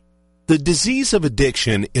 The disease of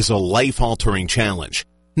addiction is a life-altering challenge,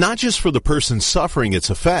 not just for the person suffering its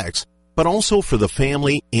effects, but also for the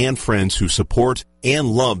family and friends who support and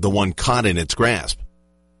love the one caught in its grasp.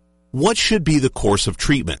 What should be the course of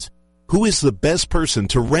treatment? Who is the best person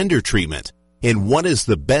to render treatment? And what is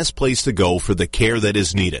the best place to go for the care that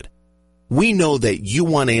is needed? We know that you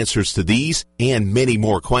want answers to these and many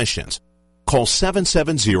more questions. Call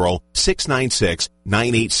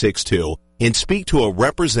 770-696-9862 and speak to a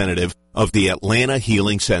representative of the Atlanta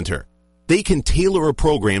Healing Center. They can tailor a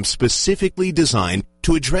program specifically designed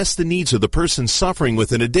to address the needs of the person suffering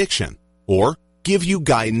with an addiction, or give you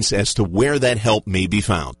guidance as to where that help may be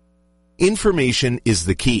found. Information is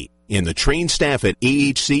the key, and the trained staff at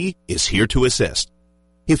AHC is here to assist.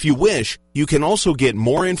 If you wish, you can also get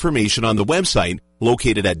more information on the website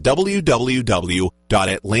located at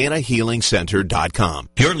www.atlantahealingcenter.com.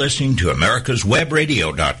 You're listening to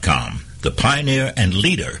AmericasWebRadio.com, the pioneer and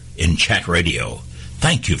leader in chat radio.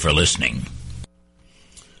 Thank you for listening.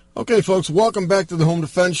 Okay, folks, welcome back to the Home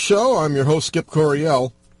Defense Show. I'm your host, Skip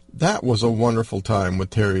Coryell. That was a wonderful time with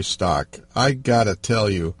Terri Stocke. I gotta tell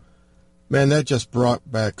you, man, that just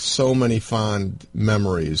brought back so many fond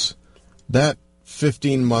memories. That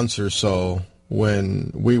 15 months or so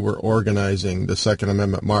when we were organizing the Second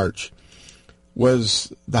Amendment March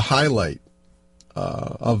was the highlight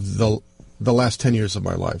of the last 10 years of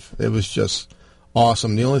my life. It was just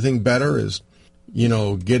awesome. The only thing better is,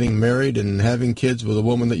 getting married and having kids with a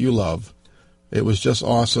woman that you love. It was just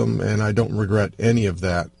awesome, and I don't regret any of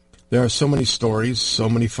that. There are so many stories, so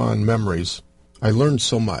many fond memories. I learned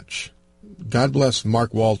so much. God bless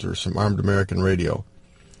Mark Walters from Armed American Radio.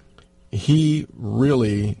 He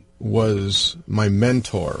really was my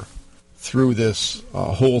mentor through this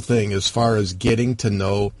whole thing as far as getting to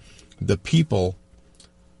know the people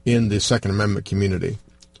in the Second Amendment community.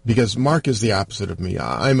 Because Mark is the opposite of me.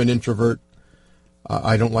 I'm an introvert.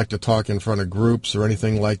 I don't like to talk in front of groups or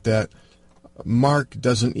anything like that. Mark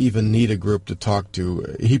doesn't even need a group to talk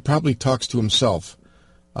to. He probably talks to himself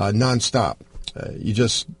nonstop. You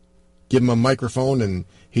just give him a microphone and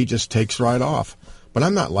he just takes right off. But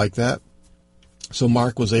I'm not like that. So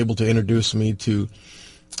Mark was able to introduce me to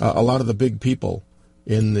a lot of the big people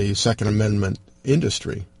in the Second Amendment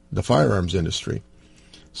industry, the firearms industry.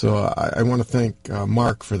 So I want to thank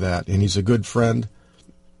Mark for that, and he's a good friend.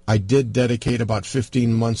 I did dedicate about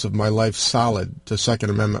 15 months of my life solid to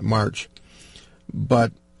Second Amendment March,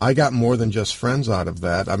 but I got more than just friends out of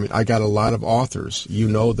that. I mean, I got a lot of authors. You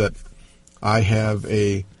know that I have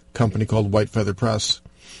a company called White Feather Press.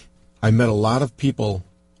 I met a lot of people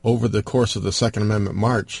over the course of the Second Amendment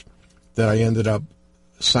March that I ended up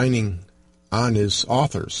signing on as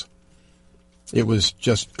authors. It was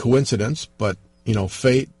just coincidence, but, you know,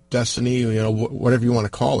 fate, destiny, you know, whatever you want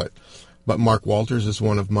to call it. But Mark Walters is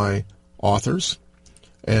one of my authors.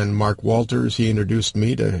 And Mark Walters, he introduced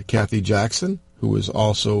me to Kathy Jackson, who is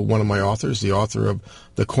also one of my authors, the author of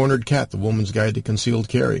The Cornered Cat, The Woman's Guide to Concealed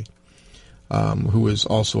Carry, who is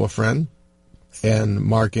also a friend. And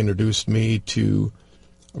Mark introduced me to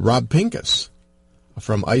Rob Pincus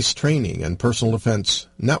from ICE Training and Personal Defense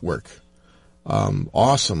Network.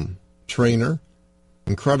 Awesome trainer,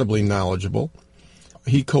 incredibly knowledgeable.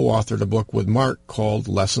 He co-authored a book with Mark called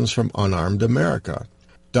Lessons from Unarmed America.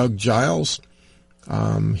 Doug Giles,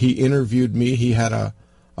 he interviewed me. He had a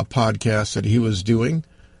podcast that he was doing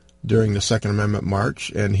during the Second Amendment March,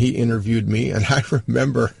 and he interviewed me, and I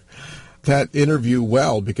remember that interview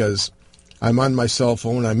well because I'm on my cell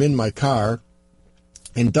phone, I'm in my car,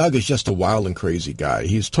 and Doug is just a wild and crazy guy.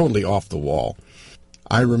 He's totally off the wall.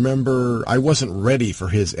 I remember I wasn't ready for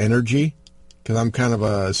his energy because I'm kind of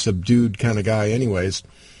a subdued kind of guy anyways.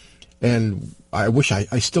 And I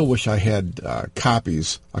still wish I had a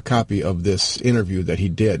copy of this interview that he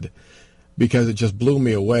did because it just blew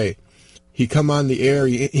me away. He come on the air,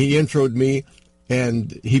 he introed me,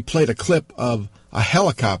 and he played a clip of a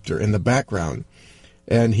helicopter in the background.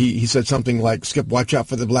 And he said something like, Skip, watch out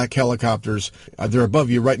for the black helicopters. They're above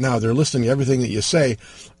you right now. They're listening to everything that you say.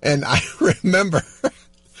 And I remember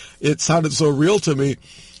it sounded so real to me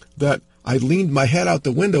that I leaned my head out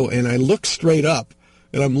the window and I looked straight up.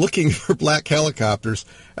 And I'm looking for black helicopters.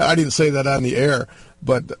 I didn't say that on the air,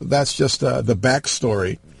 but that's just the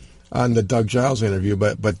backstory on the Doug Giles interview.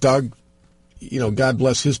 But Doug, you know, God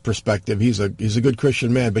bless his perspective. He's a good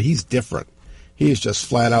Christian man, but he's different. He is just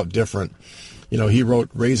flat out different. You know, he wrote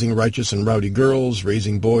Raising Righteous and Rowdy Girls,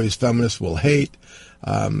 Raising Boys Feminists Will Hate.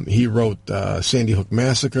 He wrote Sandy Hook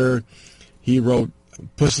Massacre. He wrote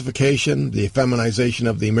Pussification, the Feminization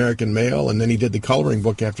of the American Male, and then he did the coloring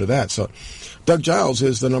book after that. So Doug Giles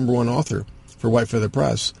is the #1 author for White Feather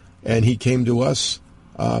Press, and he came to us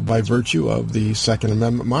by virtue of the Second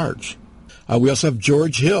Amendment March. We also have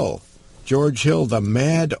George Hill. George Hill, the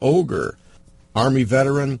Mad Ogre, Army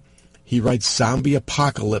veteran. He writes zombie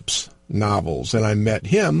apocalypse novels, and I met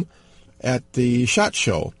him at the SHOT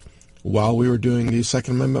Show while we were doing the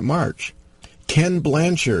Second Amendment March. Ken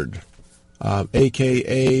Blanchard,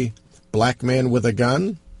 a.k.a. Black Man with a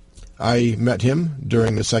Gun, I met him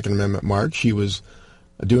during the Second Amendment March. He was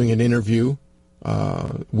doing an interview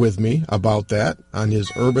with me about that on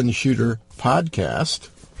his Urban Shooter podcast.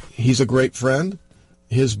 He's a great friend.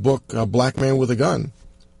 His book, Black Man with a Gun,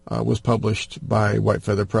 was published by White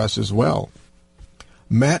Feather Press as well.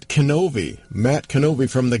 Matt Canova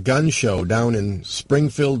from the Gun Show down in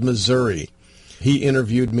Springfield, Missouri. He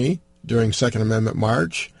interviewed me during Second Amendment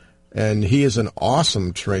March, and he is an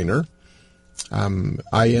awesome trainer.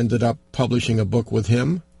 I ended up publishing a book with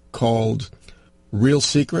him called Real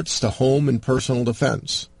Secrets to Home and Personal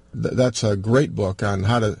Defense. That's a great book on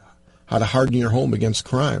how to harden your home against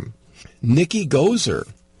crime. Nikki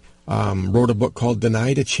Gozer wrote a book called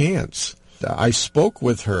Denied a Chance. I spoke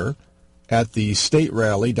with her at the state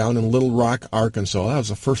rally down in Little Rock, Arkansas. That was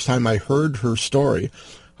the first time I heard her story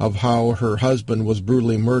of how her husband was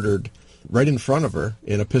brutally murdered right in front of her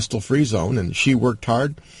in a pistol-free zone, and she worked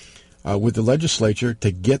hard with the legislature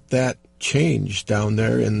to get that changed down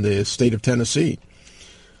there in the state of Tennessee.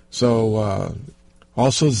 So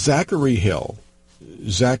also Zachary Hill.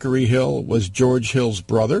 Zachary Hill was George Hill's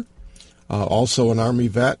brother, also an Army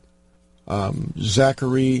vet.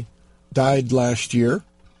 Zachary died last year,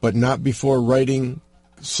 but not before writing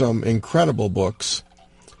some incredible books.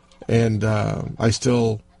 And I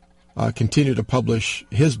still continue to publish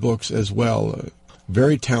his books as well.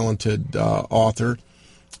 Very talented author.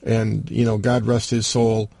 And, God rest his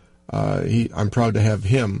soul. I'm proud to have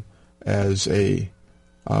him as a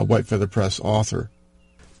White Feather Press author.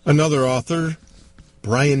 Another author,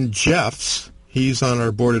 Brian Jeffs, he's on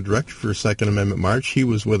our board of directors for Second Amendment March. He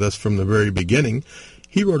was with us from the very beginning.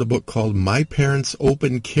 He wrote a book called My Parents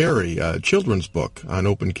Open Carry, a children's book on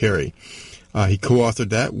open carry. He co-authored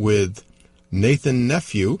that with Nathan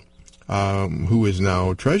Nephew, who is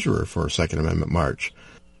now treasurer for Second Amendment March.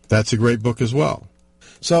 That's a great book as well.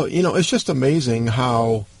 So, it's just amazing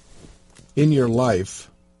how in your life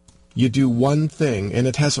you do one thing and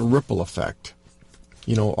it has a ripple effect.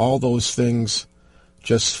 All those things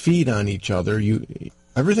just feed on each other.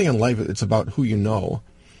 Everything in life, it's about who you know.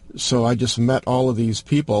 So I just met all of these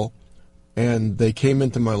people, and they came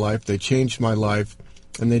into my life, they changed my life,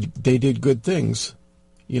 and they did good things,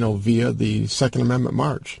 via the Second Amendment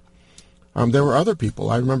March. There were other people.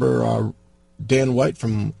 I remember Dan White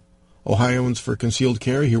from Ohioans for Concealed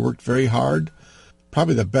Carry. He worked very hard.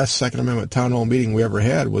 Probably the best Second Amendment town hall meeting we ever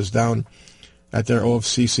had was down at their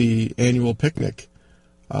OFCC annual picnic.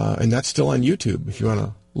 And that's still on YouTube if you want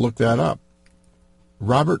to look that up.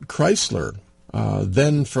 Robert Chrysler,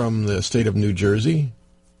 then from the state of New Jersey,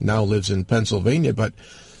 now lives in Pennsylvania, but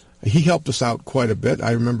he helped us out quite a bit.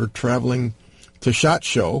 I remember traveling to SHOT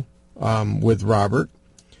Show with Robert,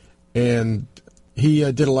 and he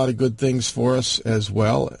did a lot of good things for us as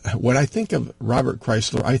well. When I think of Robert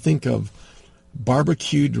Chrysler, I think of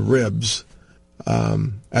barbecued ribs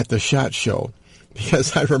at the SHOT Show,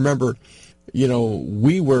 because I remember,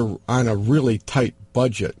 we were on a really tight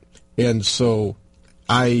budget, and so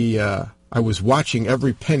I was watching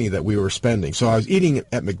every penny that we were spending. So I was eating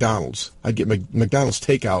at McDonald's. I'd get McDonald's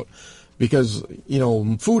takeout because,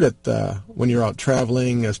 food when you're out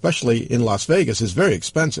traveling, especially in Las Vegas, is very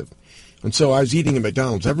expensive. And so I was eating at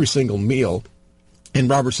McDonald's every single meal. And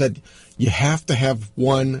Robert said, you have to have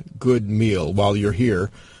one good meal while you're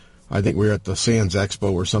here. I think we were at the Sands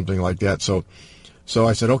Expo or something like that. So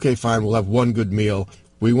I said, okay, fine, we'll have one good meal.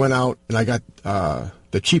 We went out, and I got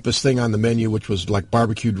the cheapest thing on the menu, which was like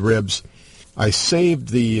barbecued ribs. I saved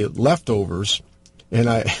the leftovers,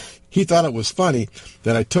 and he thought it was funny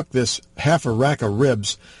that I took this half a rack of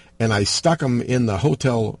ribs, and I stuck them in the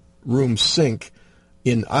hotel room sink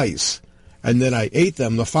in ice. And then I ate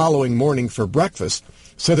them the following morning for breakfast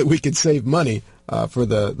so that we could save money for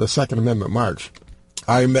the Second Amendment March.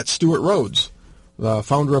 I met Stuart Rhodes, the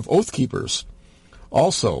founder of Oath Keepers,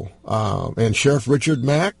 also, and Sheriff Richard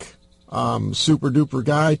Mack, super-duper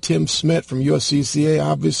guy. Tim Smith from USCCA,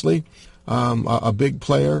 obviously, a big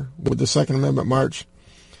player with the Second Amendment March.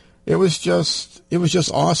 It was just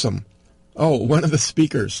awesome. Oh, one of the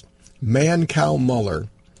speakers, Man-Cow Muller.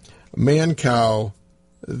 Man-Cow,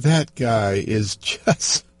 that guy is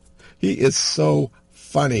he is so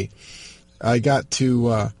funny. I got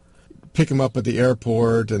to pick him up at the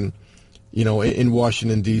airport and, in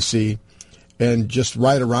Washington, D.C., and just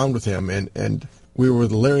ride around with him. And we were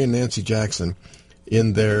with Larry and Nancy Jackson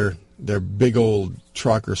in their big old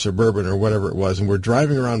truck or Suburban or whatever it was, and we're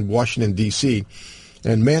driving around Washington, D.C.,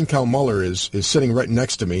 and Man-Cow Muller is sitting right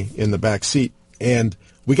next to me in the back seat, and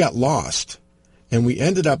we got lost. And we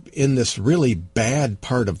ended up in this really bad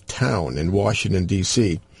part of town in Washington,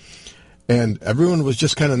 D.C., and everyone was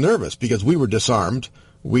just kind of nervous because we were disarmed.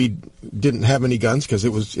 We didn't have any guns because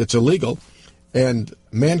it's illegal. And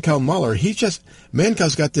Man-Cow Muller,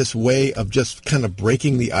 Man-Cow's got this way of just kind of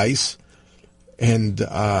breaking the ice and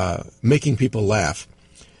making people laugh.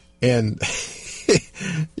 And,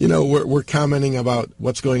 we're commenting about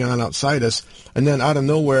what's going on outside us. And then out of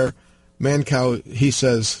nowhere, Man-Cow, he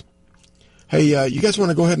says, hey, you guys want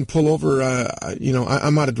to go ahead and pull over?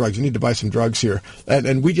 I'm out of drugs. I need to buy some drugs here.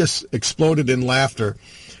 And we just exploded in laughter.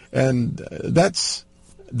 And that's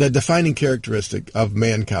the defining characteristic of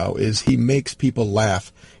Man-Cow, is he makes people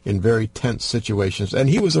laugh in very tense situations. And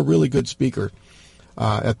he was a really good speaker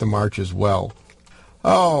at the march as well.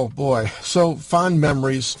 Oh, boy. So, fond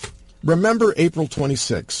memories. Remember April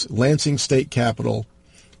 26th, Lansing State Capitol.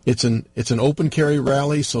 It's an open carry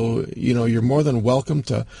rally, so, you're more than welcome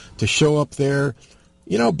to show up there.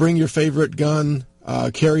 Bring your favorite gun,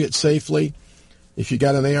 carry it safely. If you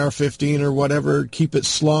got an AR-15 or whatever, keep it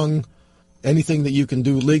slung. Anything that you can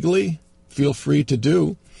do legally, feel free to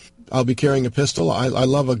do. I'll be carrying a pistol. I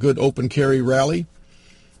love a good open carry rally.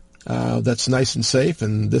 That's nice and safe,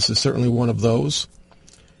 and this is certainly one of those.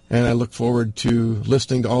 And I look forward to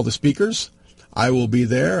listening to all the speakers. I will be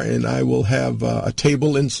there, and I will have a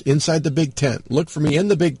table inside the big tent. Look for me in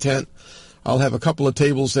the big tent. I'll have a couple of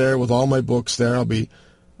tables there with all my books there. I'll be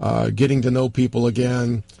getting to know people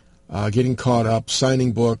again, getting caught up,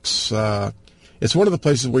 signing books. It's one of the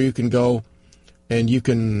places where you can go and you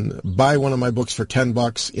can buy one of my books for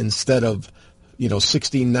 $10 instead of,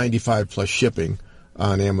 $16.95 plus shipping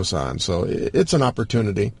on Amazon. So it's an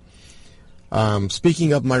opportunity.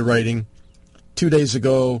 Speaking of my writing, 2 days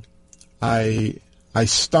ago, I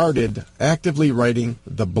started actively writing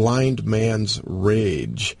The Blind Man's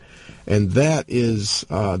Rage, and that is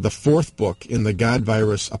the fourth book in the God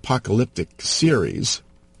Virus Apocalyptic series.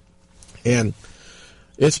 And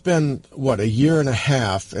it's been, a year and a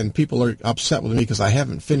half, and people are upset with me because I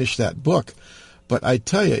haven't finished that book. But I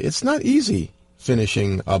tell you, it's not easy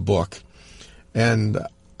finishing a book. And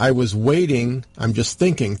I was waiting, I'm just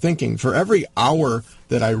thinking. For every hour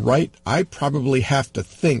that I write, I probably have to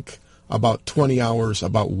think about 20 hours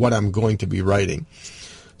about what I'm going to be writing.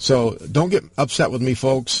 So don't get upset with me,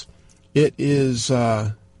 folks. It is,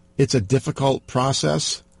 it's a difficult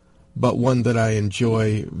process, but one that I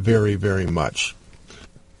enjoy very, very much.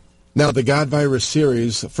 Now, the God Virus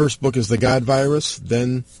series, the first book is The God Virus,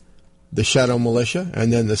 then The Shadow Militia,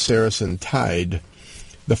 and then The Saracen Tide.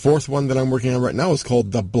 The fourth one that I'm working on right now is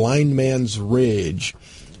called The Blind Man's Rage,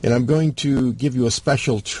 and I'm going to give you a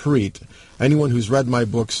special treat. Anyone who's read my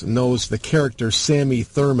books knows the character Sammy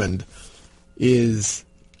Thurmond is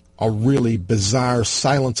a really bizarre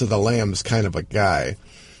Silence of the Lambs kind of a guy,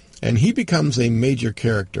 and he becomes a major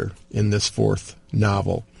character in this fourth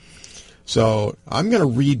novel. So I'm going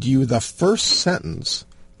to read you the first sentence,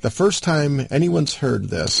 the first time anyone's heard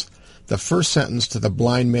this, the first sentence to The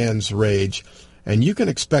Blind Man's Rage, and you can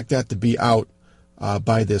expect that to be out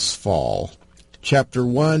by this fall. Chapter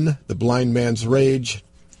 1, The Blind Man's Rage.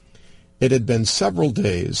 It had been several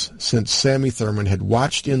days since Sammy Thurmond had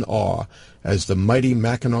watched in awe as the mighty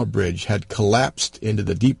Mackinac Bridge had collapsed into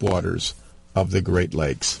the deep waters of the Great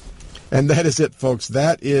Lakes. And that is it, folks.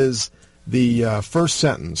 That is the first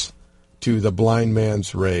sentence to The Blind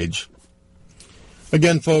Man's Rage.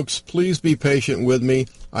 Again, folks, please be patient with me.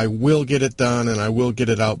 I will get it done, and I will get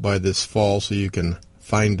it out by this fall so you can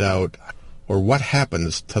find out what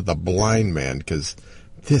happens to the blind man, because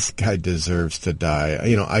this guy deserves to die.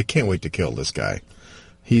 I can't wait to kill this guy.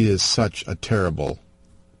 He is such a terrible,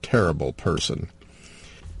 terrible person.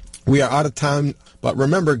 We are out of time, but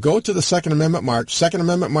remember, go to the Second Amendment March,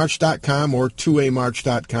 secondamendmentmarch.com or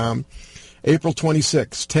 2amarch.com. April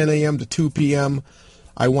 26, 10 a.m. to 2 p.m.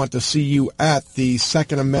 I want to see you at the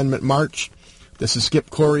Second Amendment March. This is Skip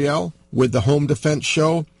Coryell with the Home Defense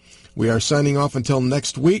Show. We are signing off until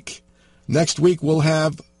next week. Next week we'll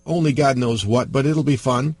have only God knows what, but it'll be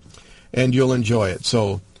fun, and you'll enjoy it.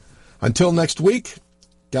 So until next week,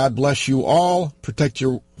 God bless you all. Protect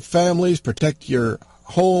your families, protect your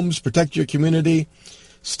homes, protect your community.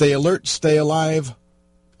 Stay alert, stay alive.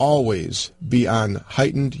 Always be on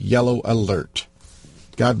heightened yellow alert.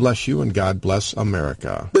 God bless you, and God bless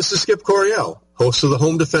America. This is Skip Coryell, host of the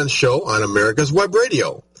Home Defense Show on America's Web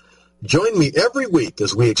Radio. Join me every week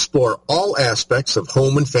as we explore all aspects of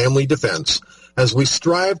home and family defense as we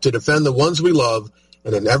strive to defend the ones we love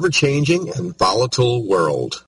in an ever-changing and volatile world.